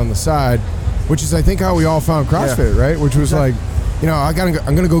passion on the side, which is I think how we all found CrossFit, right? Which was like, I'm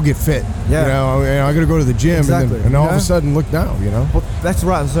gonna go get fit. Yeah. I'm gonna go to the gym, exactly. and all of a sudden look down. Well, that's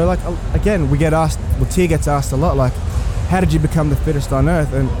right. So like again, we get asked. Well, Tia gets asked a lot, like, how did you become the fittest on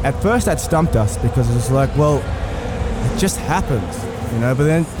earth? And at first that stumped us, because it's like, well, it just happens, But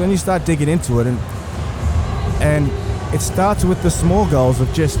then you start digging into it, and it starts with the small goals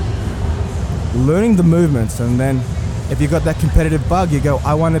of just learning the movements, and then if you've got that competitive bug, you go,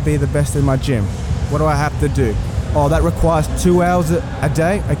 I want to be the best in my gym. What do I have to do? Oh, that requires 2 hours a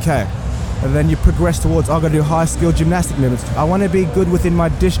day? Okay. And then you progress towards, I've got to do high-skill gymnastic movements. I want to be good within my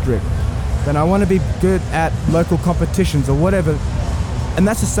district. Then I want to be good at local competitions or whatever. And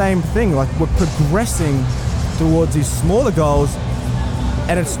that's the same thing. Like, we're progressing towards these smaller goals,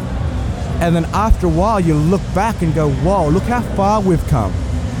 and then after a while, you look back and go, whoa, look how far we've come.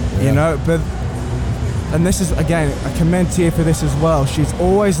 And this is, again, I commend Tia for this as well. She's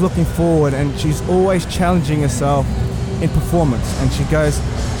always looking forward, and she's always challenging herself in performance. And she goes,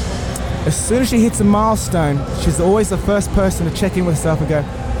 as soon as she hits a milestone, she's always the first person to check in with herself and go,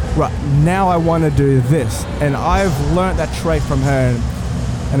 right, now I want to do this. And I've learned that trait from her.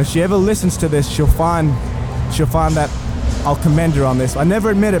 And if she ever listens to this, she'll find that I'll commend her on this. I never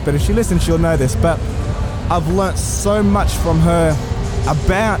admit it, but if she listens, she'll know this. But I've learned so much from her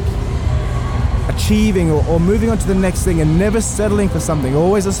about achieving or moving on to the next thing, and never settling for something,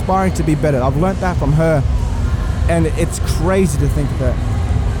 always aspiring to be better. I've learned that from her, and it's crazy to think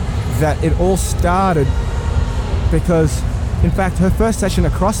that it all started because, in fact, her first session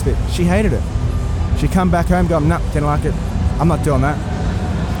at CrossFit, she hated it. She come back home going, no, didn't like it, I'm not doing that.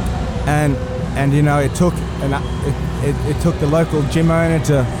 And it took the local gym owner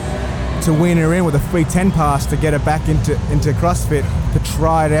to wean her in with a free 10 pass to get her back into CrossFit to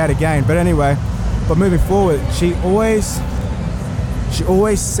try it out again. But anyway, moving forward, she always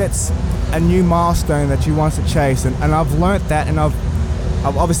sets a new milestone that she wants to chase, and I've learnt that, and I've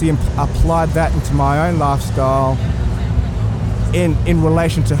obviously applied that into my own lifestyle in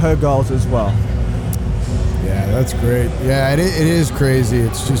relation to her goals as well. Yeah, that's great. Yeah, it is crazy.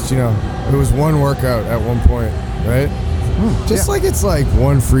 It's just, it was one workout at one point, right? Like it's like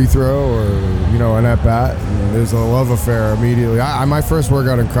one free throw or, an at-bat. And there's a love affair immediately. My first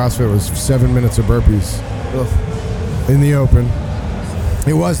workout in CrossFit was 7 minutes of burpees. Ugh. In the open.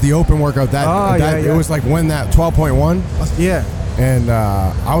 It was the open workout. It was like when that 12.1. Yeah. And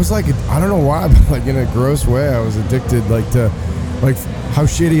I was like, I don't know why, but like in a gross way, I was addicted to how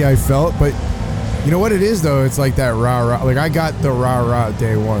shitty I felt. But you know what it is, though? It's like that rah-rah. Like, I got the rah-rah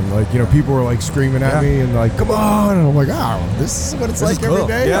day one. Like, people were, like, screaming at me and, like, come on. And I'm like, this is what it's like every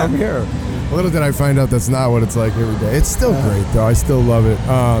day. Yeah. I'm here. Little did I find out that's not what it's like every day. It's still great, though. I still love it.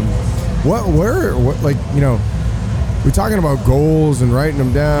 We're talking about goals and writing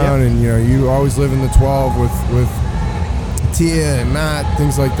them down. And, you always live in the 12 with Tia and Matt,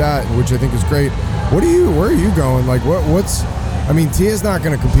 things like that, which I think is great. Where are you going? Like, Tia's not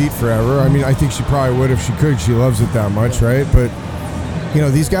going to compete forever. I think she probably would if she could. She loves it that much, right? But,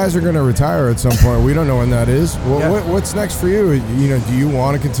 these guys are going to retire at some point. We don't know when that is. What's next for you? Do you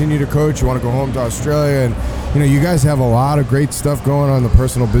want to continue to coach? You want to go home to Australia? And, you guys have a lot of great stuff going on the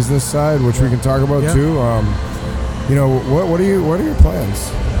personal business side, which we can talk about too. What are your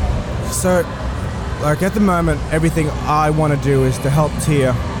plans? So, like at the moment, everything I want to do is to help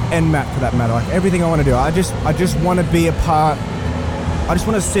Tia and Matt, for that matter. Like everything I want to do, I just want to be a part. I just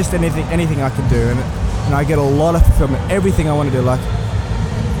want to assist anything I can do, and I get a lot of fulfillment. Everything I want to do, like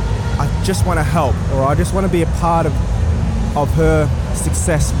I just want to help, or I just want to be a part of her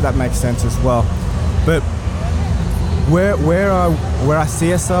success, if that makes sense as well. But where I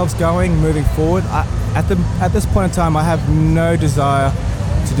see ourselves going, moving forward, at this point in time, I have no desire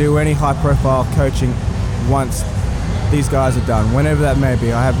to do any high-profile coaching once these guys are done, whenever that may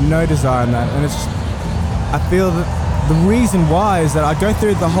be. I have no desire in that, and I feel that the reason why is that I go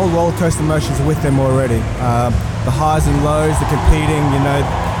through the whole roller coaster motions with them already. The highs and lows, the competing,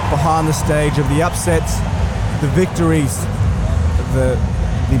 behind the stage of the upsets, the victories, the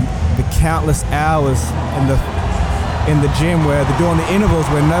countless hours in the gym where they're doing the intervals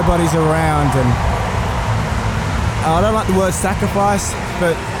where nobody's around, and I don't like the word sacrifice,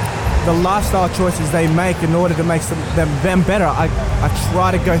 but the lifestyle choices they make in order to make them better, I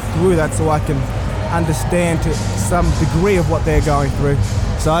try to go through that so I can understand to some degree of what they're going through.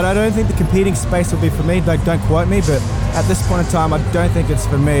 So I don't think the competing space will be for me. Don't quote me, but at this point in time, I don't think it's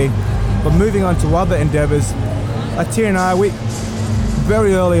for me. But moving on to other endeavors, Tia and I,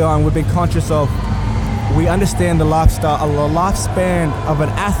 very early on, we've been conscious of, we understand the lifespan of an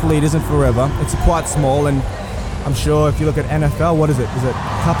athlete isn't forever. It's quite small, and I'm sure if you look at NFL, what is it? Is it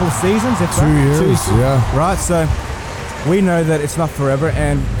a couple of seasons? 2 years, yeah. Right, so we know that it's not forever,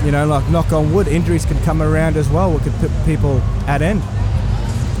 and knock on wood, injuries can come around as well. We could put people at end.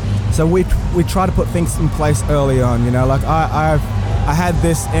 So we try to put things in place early on. I had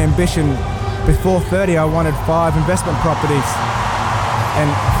this ambition before 30. I wanted 5 investment properties, and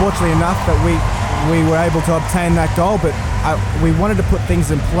fortunately enough that we were able to obtain that goal. But we wanted to put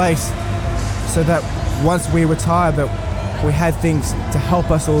things in place so that once we retired, that we had things to help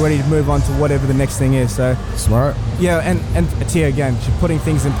us already to move on to whatever the next thing is. So smart. Yeah, and Tia again, she's putting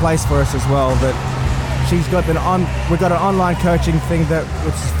things in place for us as well. But she's got we've got an online coaching thing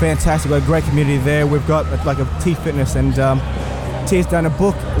which is fantastic. We've got a great community there. We've got like a T-Fitness, and Tia's done a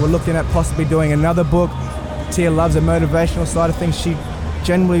book. We're looking at possibly doing another book. Tia loves the motivational side of things. She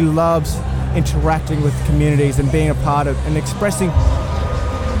generally loves interacting with communities and being a part of and expressing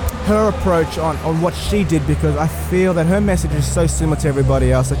her approach on what she did, because I feel that her message is so similar to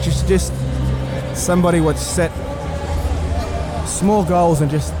everybody else. That she's just somebody who set small goals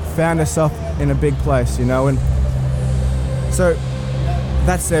and just found herself in a big place, and so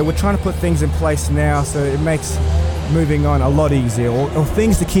that's it. We're trying to put things in place now so it makes moving on a lot easier, or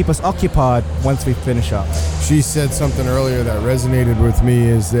things to keep us occupied once we finish up. She said something earlier that resonated with me,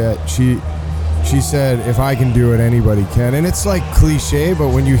 is that she said, if I can do it, anybody can. And it's like cliche, but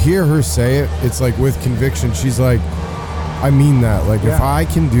when you hear her say it, it's like with conviction. She's like, I mean that. Like, if I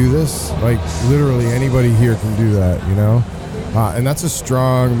can do this, like literally anybody here can do that, and that's a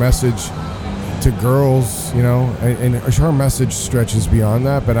strong message to girls, and her message stretches beyond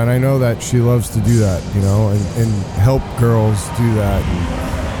that, but I know that she loves to do that, and help girls do that.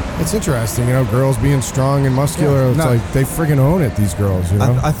 And it's interesting, girls being strong and muscular. It's like they friggin' own it, these girls,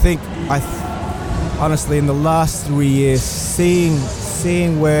 I think honestly, in the last 3 years,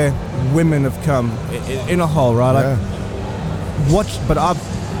 seeing where women have come in a whole, right?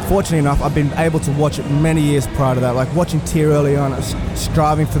 Fortunately enough, I've been able to watch it many years prior to that, like watching Tia early on,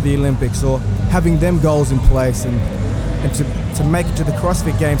 striving for the Olympics, or having them goals in place, and to make it to the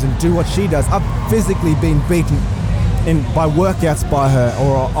CrossFit Games and do what she does. I've physically been beaten by workouts by her,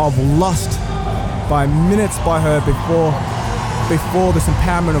 or I've lost by minutes by her before this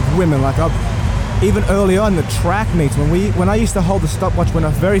empowerment of women. Like even early on the track meets, when I used to hold the stopwatch when I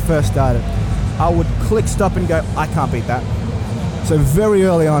very first started, I would click stop and go, I can't beat that. So very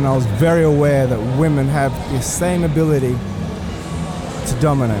early on, I was very aware that women have the same ability to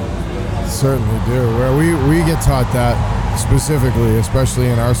dominate. Certainly do. Well, we get taught that specifically, especially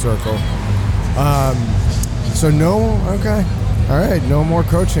in our circle. All right, no more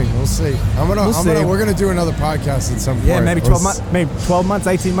coaching. We'll see. We're gonna do another podcast at some point. Yeah, maybe 12 months,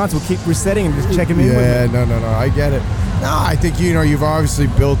 18 months. We'll keep resetting and just checking in. Yeah, no, I get it. No, I think you've obviously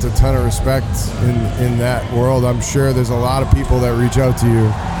built a ton of respect in that world. I'm sure there's a lot of people that reach out to you,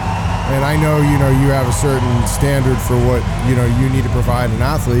 and I know you have a certain standard for what you need to provide an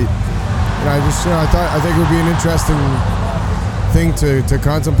athlete. And I think it would be an interesting thing to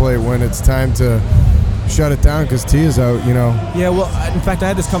contemplate when it's time to shut it down, because Tia's out. Yeah, well, in fact, I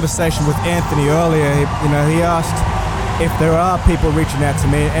had this conversation with Anthony earlier. He asked if there are people reaching out to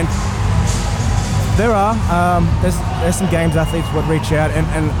me, and there are. There's some games athletes would reach out,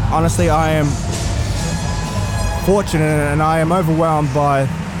 and honestly, I am fortunate and I am overwhelmed by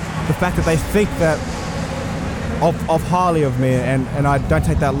the fact that they think that of highly of me, and I don't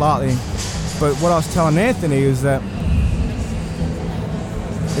take that lightly. But what I was telling Anthony is that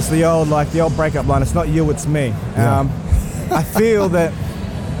it's the old breakup line. It's not you, it's me. Yeah. I feel that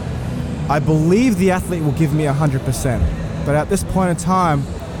I believe the athlete will give me 100%, but at this point in time,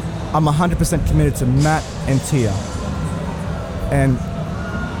 I'm 100% committed to Matt and Tia, and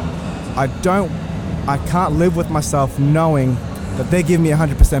I can't live with myself knowing that they give me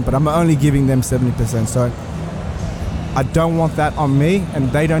 100%, but I'm only giving them 70%. So I don't want that on me,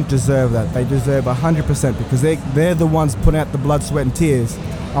 and they don't deserve that. They deserve 100% because they're the ones putting out the blood, sweat, and tears.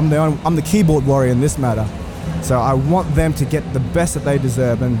 I'm the keyboard warrior in this matter, so I want them to get the best that they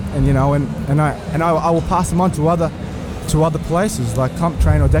deserve, and I will pass them on to other places like Comp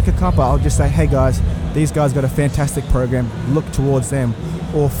Train or Deca Comp. I'll just say, hey guys, these guys got a fantastic program. Look towards them.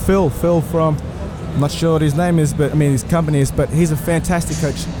 Or Phil from, I'm not sure what his name is, but I mean his company is, but he's a fantastic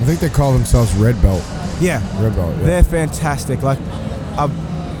coach. I think they call themselves Red Belt. Yeah, Red Belt. Yeah. They're fantastic. Like,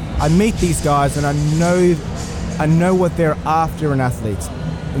 I meet these guys and I know what they're after in athletes,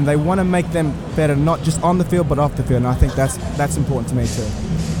 and they want to make them better, not just on the field but off the field. And I think that's important to me too.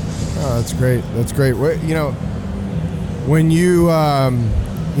 Oh, that's great. That's great. When you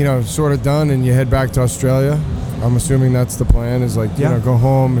sort of done and you head back to Australia, I'm assuming that's the plan. Is like go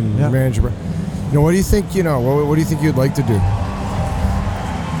home and manage your. What do you think? What do you think you'd like to do?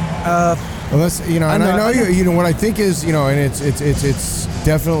 Unless and I know you. What I think is and it's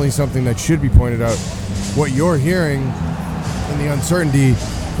definitely something that should be pointed out. What you're hearing in the uncertainty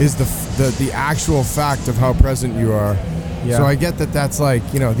is the actual fact of how present you are. Yeah. So I get that that's like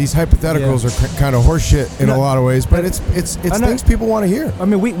these hypotheticals are kind of horseshit in a lot of ways, but it's things people want to hear. I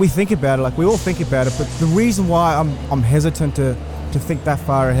mean, we think about it, like we all think about it, but the reason why I'm hesitant to think that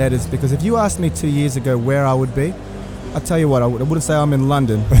far ahead is because if you asked me 2 years ago where I would be, I'll tell you what, I wouldn't say I'm in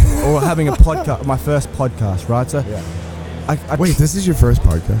London or having a podcast, my first podcast, right? So, wait, this is your first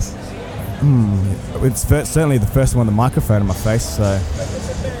podcast? It's certainly the first one with a microphone in my face. So,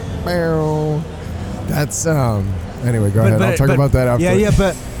 that's anyway. Go ahead. I'll talk about that after. Yeah,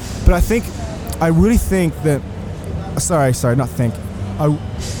 but I really think that. Sorry, not think.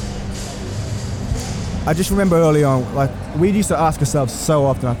 I just remember early on, like, we used to ask ourselves so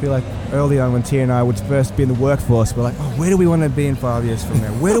often. I feel like early on when Tia and I would first be in the workforce, we're like, where do we want to be in 5 years from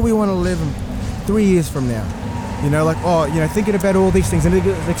now? Where do we want to live in 3 years from now? Thinking about all these things, and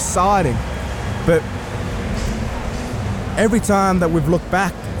it's exciting. But every time that we've looked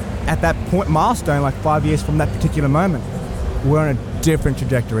back at that milestone, like 5 years from that particular moment, we're on a different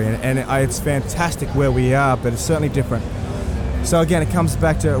trajectory, and it's fantastic where we are, but it's certainly different. So again, it comes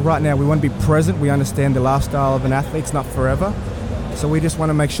back to right now, we want to be present. We understand the lifestyle of an athlete, it's not forever. So we just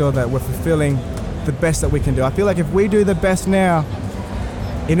want to make sure that we're fulfilling the best that we can do. I feel like if we do the best now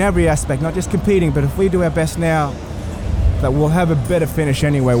in every aspect, not just competing, but if we do our best now, that we'll have a better finish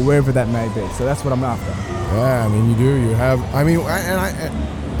anyway, wherever that may be. So that's what I'm after. Yeah, I mean, you do. You have, I mean,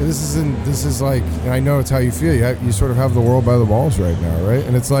 this is like, and I know it's how you feel. You sort of have the world by the balls right now, right?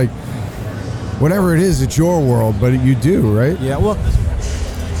 And it's like, whatever it is, it's your world, but you do, right? Yeah, well,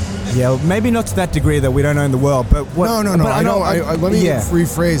 maybe not to that degree that we don't own the world, but what... No. Let me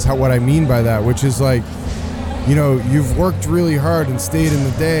rephrase what I mean by that, which is like, you've worked really hard and stayed in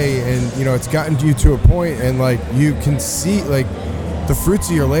the day, and it's gotten you to a point, and like you can see like the fruits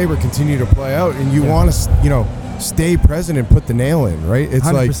of your labor continue to play out, and you want to stay present and put the nail in, right? It's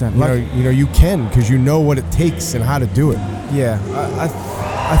 100%. Like you can, because you know what it takes and how to do it. Yeah,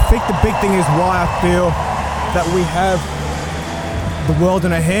 I think the big thing is why I feel that we have the world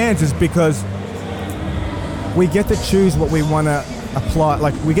in our hands is because we get to choose what we want to apply,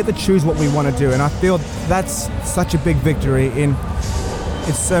 like we get to choose what we want to do, and I feel that's such a big victory in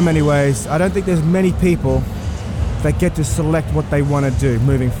so many ways. I don't think there's many people that get to select what they want to do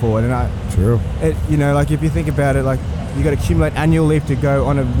moving forward, and True. Like if you think about it, like you got to accumulate annual leave to go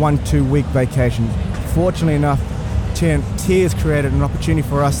on a 1-2 week vacation. Fortunately enough, Tia has created an opportunity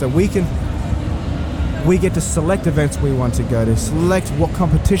for us that we get to select events we want to go to, select what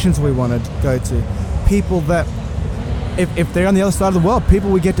competitions we want to go to, people that if they're on the other side of the world, people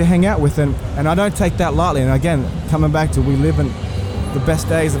we get to hang out with, and I don't take that lightly. And again, coming back to we live in the best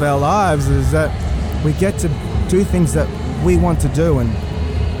days of our lives, is that we get to do things that we want to do, and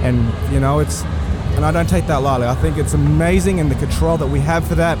I don't take that lightly. I think it's amazing, and the control that we have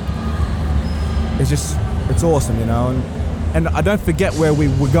for that is just, it's awesome, and I don't forget where we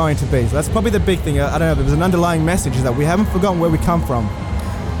were going to be. So that's probably the big thing. I don't know, there's an underlying message is that we haven't forgotten where we come from.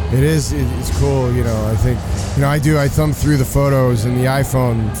 It is, it's cool, I think, I thumb through the photos in the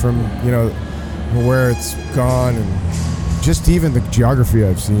iPhone from, where it's gone, and just even the geography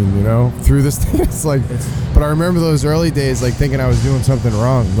I've seen, through this thing. It's like, but I remember those early days, like thinking I was doing something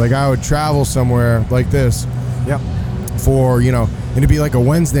wrong. Like I would travel somewhere like this. Yep. For, it'd be like a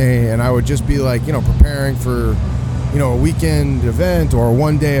Wednesday, and I would just be like, preparing for, a weekend event or a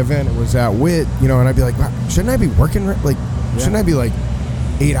one-day event. It was at WIT, and I'd be like, wow, shouldn't I be working? Shouldn't I be like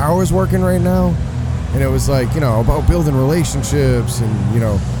 8 hours working right now? And it was like, about building relationships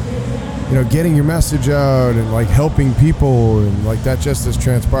and, getting your message out and like helping people, and like that just has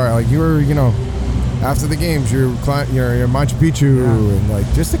transpired. Like you were, after the games, you're Machu Picchu and like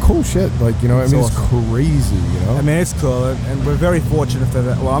just the cool shit. Like, you know, I mean, awesome. It's crazy, you know? I mean, it's cool, and we're very fortunate for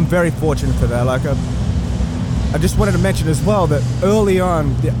that. Well, I'm very fortunate for that. Like, I just wanted to mention as well that early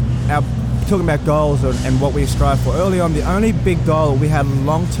on, talking about goals and what we strive for, early on, the only big goal we had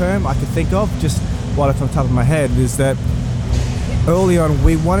long term I could think of, just while it's on top of my head, is that early on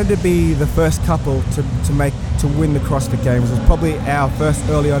we wanted to be the first couple to win the CrossFit Games. It was probably our first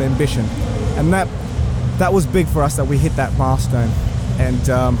early on ambition, and that was big for us that we hit that milestone. And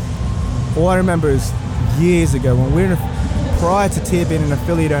all I remember is years ago when we were prior to Tia being an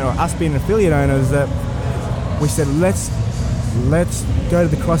affiliate owner, or us being an affiliate owners, that we said let's go to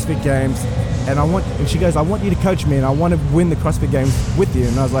the CrossFit Games, and she goes, I want you to coach me and I want to win the CrossFit Games with you.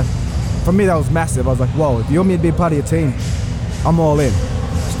 And I was like, for me that was massive. I was like, whoa, if you want me to be a part of your team, I'm all in.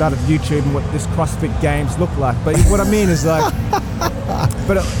 Started YouTube and what this CrossFit Games look like. But what I mean is like,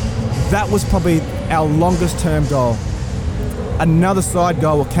 that was probably our longest term goal. Another side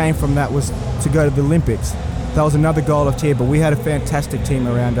goal that came from that was to go to the Olympics. That was another goal of Tia, but we had a fantastic team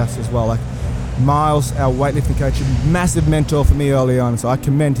around us as well. Like Miles, our weightlifting coach, a massive mentor for me early on, so I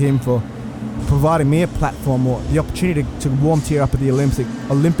commend him for providing me a platform or the opportunity to warm Tia up at the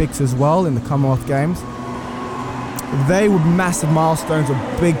Olympics as well, in the Commonwealth Games. They were massive milestones or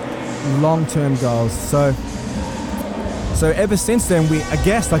big long-term goals. So ever since then, I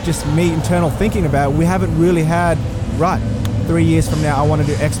guess like just me internal thinking about it, we haven't really had, right, 3 years from now I want to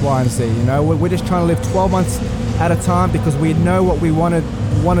do X, Y, and Z. You know, we're just trying to live 12 months at a time because we know what we want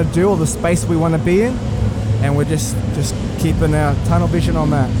to do, or the space we want to be in, and we're just keeping our tunnel vision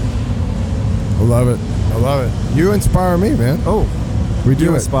on that. I love it. You inspire me, man. Oh,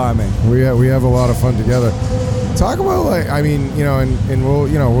 you inspire me. We have a lot of fun together. Talk about, like, I mean, you know, and we'll,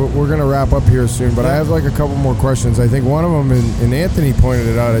 you know, we're gonna wrap up here soon, but I have like a couple more questions. I think one of them, and Anthony pointed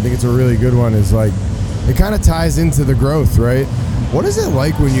it out, I think it's a really good one, is like, it kind of ties into the growth, right? What is it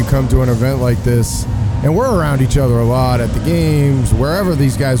like when you come to an event like this, and we're around each other a lot at the games, wherever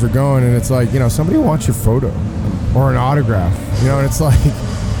these guys are going, and it's like, you know, somebody wants your photo or an autograph, you know, and it's like,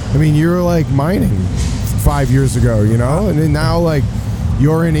 I mean, you were like mining 5 years ago, you know, and then now like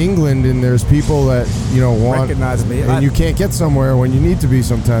you're in England and there's people that, you know, recognize me, and you can't get somewhere when you need to be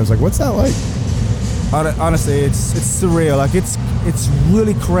sometimes. Like, what's that like? Honestly, it's surreal. Like it's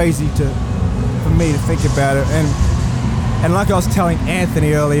really crazy for me to think about it, and like I was telling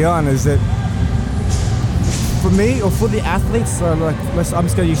Anthony early on, is that for me, or for the athletes, so like I'm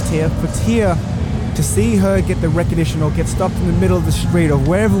just going to use Tia, for Tia to see her get the recognition or get stopped in the middle of the street or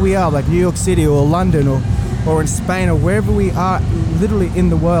wherever we are, like New York City or London or in Spain or wherever we are, literally in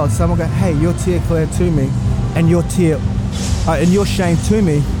the world, someone go, hey, you're Tia-Clair Toomey and you're Shane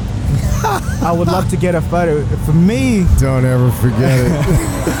Toomey. I would love to get a photo. For me, don't ever forget it.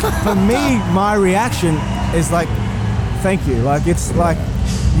 For me, my reaction is like, thank you. Like, it's like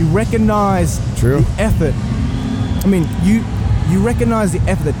you recognize the effort. I mean, you recognize the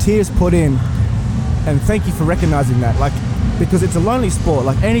effort that Tia's put in, and thank you for recognizing that. Like, because it's a lonely sport,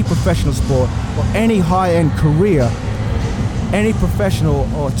 like any professional sport or any high-end career, any professional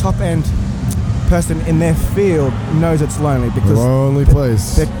or top-end person in their field knows it's lonely, because lonely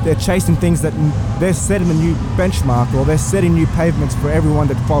place. They're chasing things that they're setting a new benchmark, or they're setting new pavements for everyone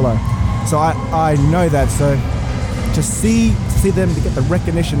to follow. So I know that. So to see them to get the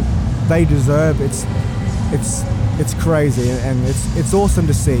recognition they deserve, it's crazy, and it's awesome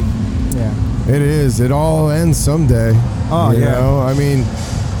to see. Yeah, it is. It all ends someday. Oh, you know? I mean,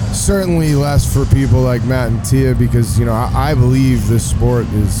 certainly less for people like Matt and Tia, because, you know, I believe this sport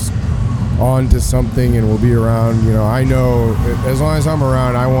is on to something and will be around. You know, I know as long as I'm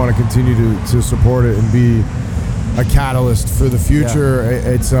around, I want to continue to support it and be a catalyst for the future. Yeah.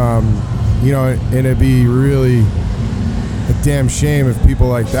 It's you know, and it'd be really a damn shame if people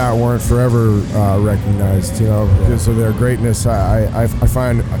like that weren't forever recognized, you know, because of their greatness. I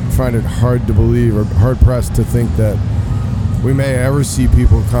find it hard to believe, or hard pressed to think that we may ever see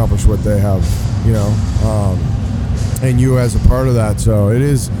people accomplish what they have, you know, and you as a part of that. So it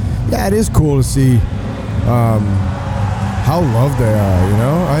is cool to see how loved they are, you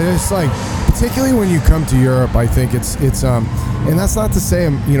know. I just, like, particularly when you come to Europe, I think it's and that's not to say,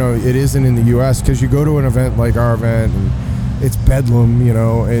 you know, it isn't in the U.S., because you go to an event like our event and it's bedlam, you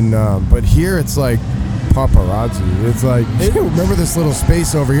know, and but here it's like paparazzi. It's like, remember this little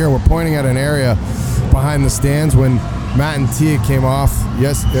space over here? We're pointing at an area behind the stands. When Matt and Tia came off,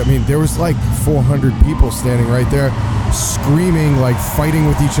 I mean, there was like 400 people standing right there, screaming, like fighting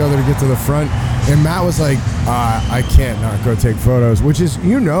with each other to get to the front. And Matt was like, I can't not go take photos, which is,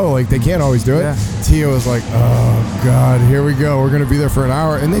 you know, like, they can't always do it. Yeah. Tia was like, oh God, here we go. We're going to be there for an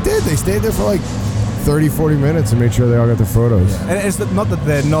hour. And they did. They stayed there for like 30, 40 minutes and made sure they all got their photos. And it's not that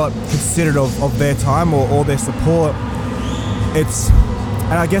they're not considerate of their time or their support.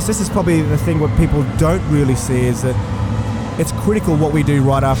 And I guess this is probably the thing what people don't really see is that it's critical what we do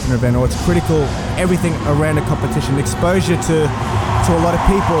right after an event, or it's critical everything around a competition. Exposure to a lot of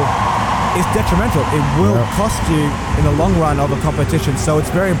people is detrimental. It will cost you in the long run of a competition. So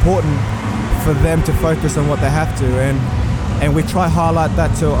it's very important for them to focus on what they have to. And we try to highlight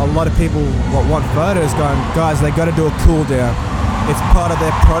that to a lot of people what want photos, going, guys, they got to do a cool down. It's part of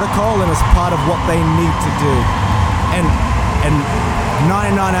their protocol and it's part of what they need to do. And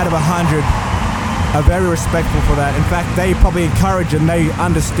 99 out of 100 are very respectful for that. In fact, they probably encourage and they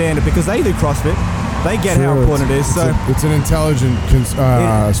understand it because they do CrossFit. They get how important it is. It's an intelligent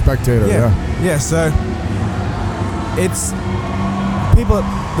spectator. Yeah. So it's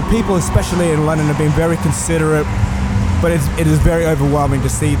the people, especially in London, have been very considerate. But it is very overwhelming to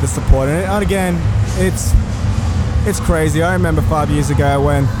see the support. And again, it's crazy. I remember 5 years ago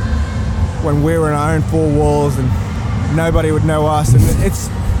when we were in our own four walls and nobody would know us, and it's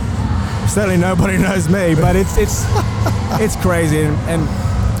certainly nobody knows me. But it's crazy. And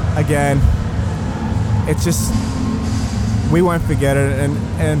again, it's just we won't forget it.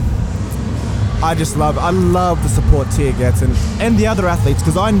 And I love the support Tia gets and the other athletes,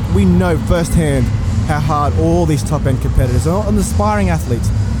 because we know firsthand how hard all these top-end competitors and the aspiring athletes,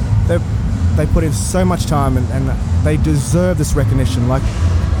 they put in so much time and they deserve this recognition. Like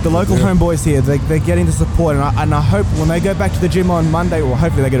the local homeboys here, they're getting the support, and I hope when they go back to the gym on Monday, or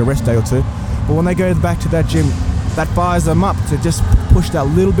hopefully they get a rest day or two, but when they go back to that gym, that fires them up to just push that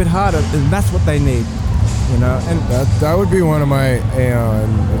little bit harder, and that's what they need. And that would be one of my,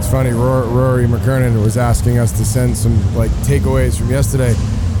 and it's funny, Rory McKernan was asking us to send some like takeaways from yesterday.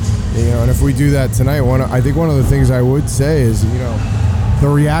 And if we do that tonight, I think one of the things I would say is, the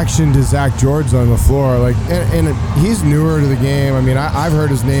reaction to Zach George on the floor, like, and he's newer to the game. I mean, I've heard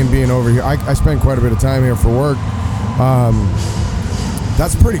his name being over here. I spent quite a bit of time here for work.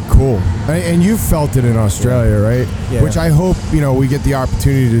 That's pretty cool. And you felt it in Australia, right? Yeah. Which I hope, we get the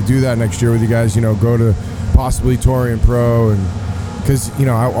opportunity to do that next year with you guys, go to possibly Torian Pro. And because,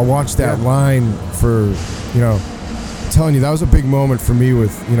 I watched that line for, telling you that was a big moment for me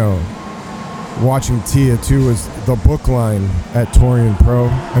with watching Tia too, was the book line at Torian Pro.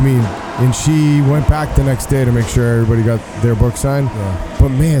 I mean, and she went back the next day to make sure everybody got their book signed. But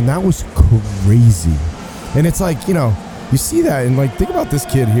man, that was crazy. And it's like, you see that and like think about this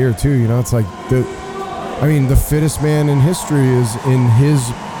kid here too, it's like the fittest man in history is in his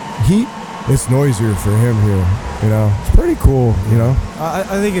heat. It's noisier for him here. It's pretty cool. I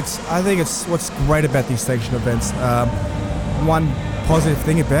think it's what's great about these sanctioned events. One positive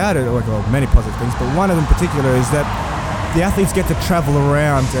thing about it, well, many positive things, but one of them in particular is that the athletes get to travel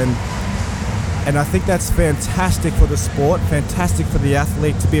around, and I think that's fantastic for the sport, fantastic for the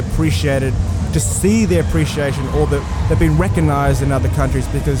athlete to be appreciated, to see their appreciation, or that they've been recognized in other countries.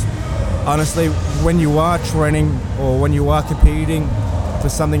 Because honestly, when you are training or when you are competing for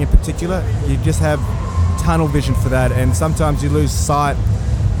something in particular, you just have tunnel vision for that, and sometimes you lose sight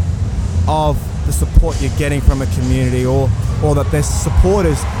of the support you're getting from a community, or that there's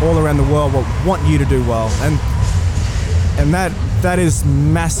supporters all around the world that want you to do well, and that is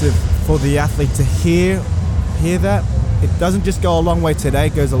massive for the athlete to hear that. It doesn't just go a long way today,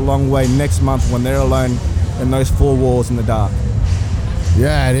 it goes a long way next month when they're alone in those four walls in the dark.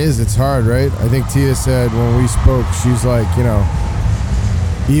 Yeah, it is. It's hard, right? I think Tia said when we spoke, she's like,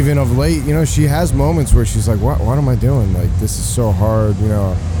 even of late, she has moments where she's like, what am I doing? Like, this is so hard,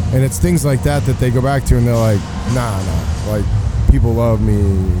 and it's things like that they go back to, and they're like, nah, like, people love me.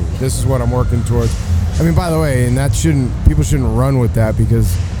 This is what I'm working towards. I mean, by the way, and people shouldn't run with that,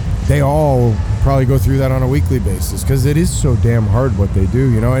 because they all probably go through that on a weekly basis, because it is so damn hard what they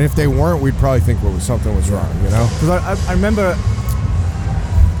do, and if they weren't, we'd probably think something was wrong, Because I remember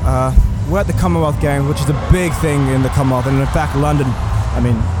we're at the Commonwealth Games, which is a big thing in the Commonwealth, and in fact, London,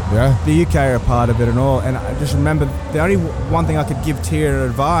 the UK are a part of it and all. And I just remember the only one thing I could give Tia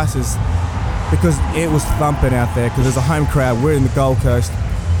advice is, because it was thumping out there, because there's a home crowd. We're in the Gold Coast,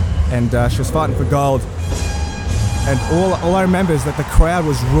 and she was fighting for gold. And all I remember is that the crowd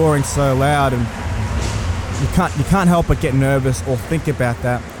was roaring so loud, and you can't help but get nervous or think about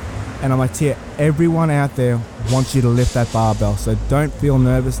that. And I'm like, Tia, everyone out there wants you to lift that barbell, so don't feel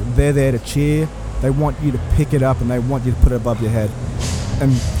nervous. They're there to cheer. They want you to pick it up, and they want you to put it above your head.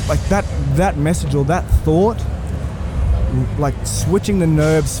 And like that message or that thought, like switching the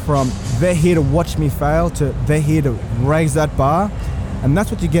nerves from they're here to watch me fail to they're here to raise that bar. And that's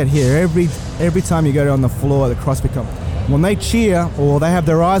what you get here every time you go on the floor at the CrossFit Cup. When they cheer or they have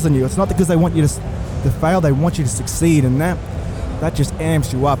their eyes on you, it's not because they want you to to fail. They want you to succeed, and that just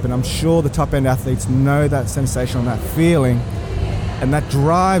amps you up. And I'm sure the top end athletes know that sensation and that feeling, and that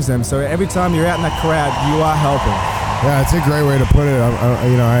drives them. So every time you're out in that crowd, you are helping. Yeah, it's a great way to put it.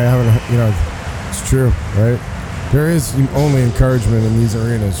 I haven't, it's true, right? There is only encouragement in these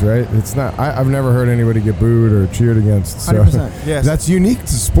arenas, right? It's not. I've never heard anybody get booed or cheered against. So 100%, yes. That's unique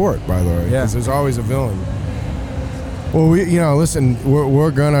to sport, by the way, because there's always a villain. Well, listen,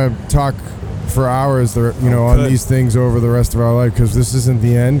 we're gonna talk for hours, on these things over the rest of our life, because this isn't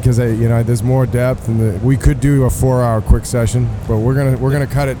the end. Because there's more depth, and we could do a 4-hour quick session, but we're gonna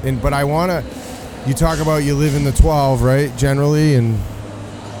cut it in. But I wanna. You talk about you live in the 12, right? Generally, and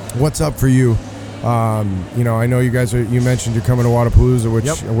what's up for you? I know you guys you mentioned you're coming to Wadapalooza, which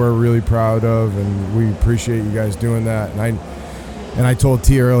we're really proud of, and we appreciate you guys doing that. And I told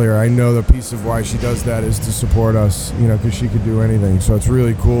Tia earlier, I know the piece of why she does that is to support us, because she could do anything. So it's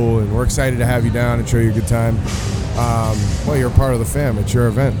really cool, and we're excited to have you down and show you a good time. Well, you're a part of the fam. It's your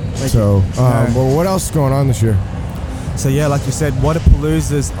event. Well, what else is going on this year? So yeah, like you said,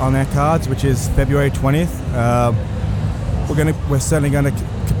 Wadapalooza's on our cards, which is February 20th. We're certainly going to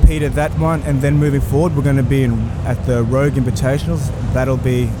compete at that one, and then moving forward, we're going to be at the Rogue Invitationals. That'll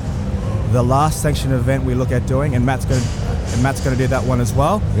be the last sanctioned event we look at doing, and Matt's going to do that one as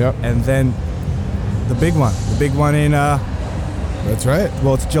well. Yep. And then the big one in. That's right.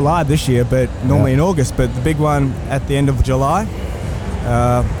 Well, it's July this year, but normally in August. But the big one at the end of July.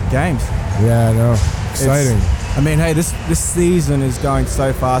 Games. Yeah, I know. Exciting. Hey, this season is going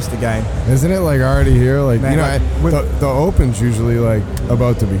so fast again. Isn't it already here? The Open's usually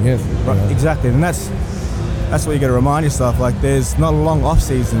about to begin. Right, exactly, and that's what you got to remind yourself. There's not a long off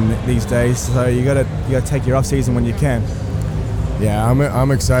season these days, so you got to take your off season when you can. Yeah,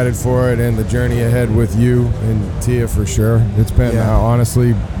 I'm excited for it, and the journey ahead with you and Tia for sure. It's been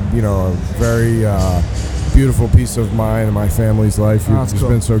honestly, a very beautiful piece of mine and my family's life. It's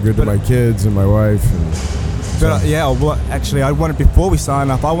been so good to my kids and my wife. Actually, before we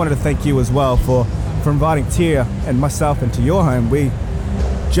sign up, I wanted to thank you as well for inviting Tia and myself into your home. We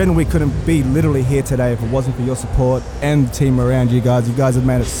genuinely couldn't be literally here today if it wasn't for your support and the team around you guys. You guys have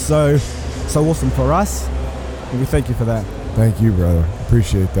made it so awesome for us, and we thank you for that. Thank you, brother.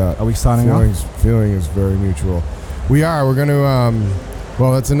 Appreciate that. Are we signing off? Feeling is very mutual. We are. We're going to,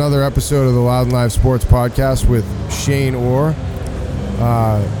 that's another episode of the Loud and Live Sports Podcast with Shane Orr,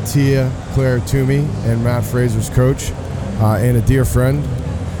 Tia-Clair Toomey, and Matt Fraser's coach, and a dear friend,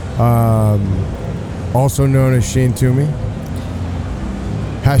 also known as Shane Toomey.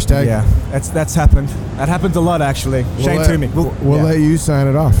 Hashtag. Yeah, that's happened. That happens a lot, actually. Shane Toomey. We'll let you sign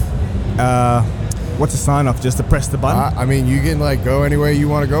it off. What's the sign off? Just to press the button? You can go any way you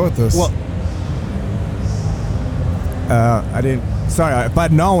want to go with this. Well, I didn't. Sorry, if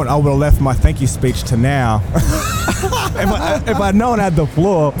I'd known, I would have left my thank you speech to now. if I'd known I had the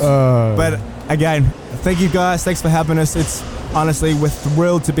floor. But again, thank you guys. Thanks for having us. It's honestly, we're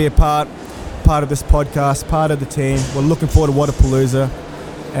thrilled to be a part of this podcast, part of the team. We're looking forward to Wadapalooza.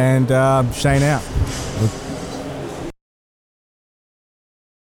 And Shane out.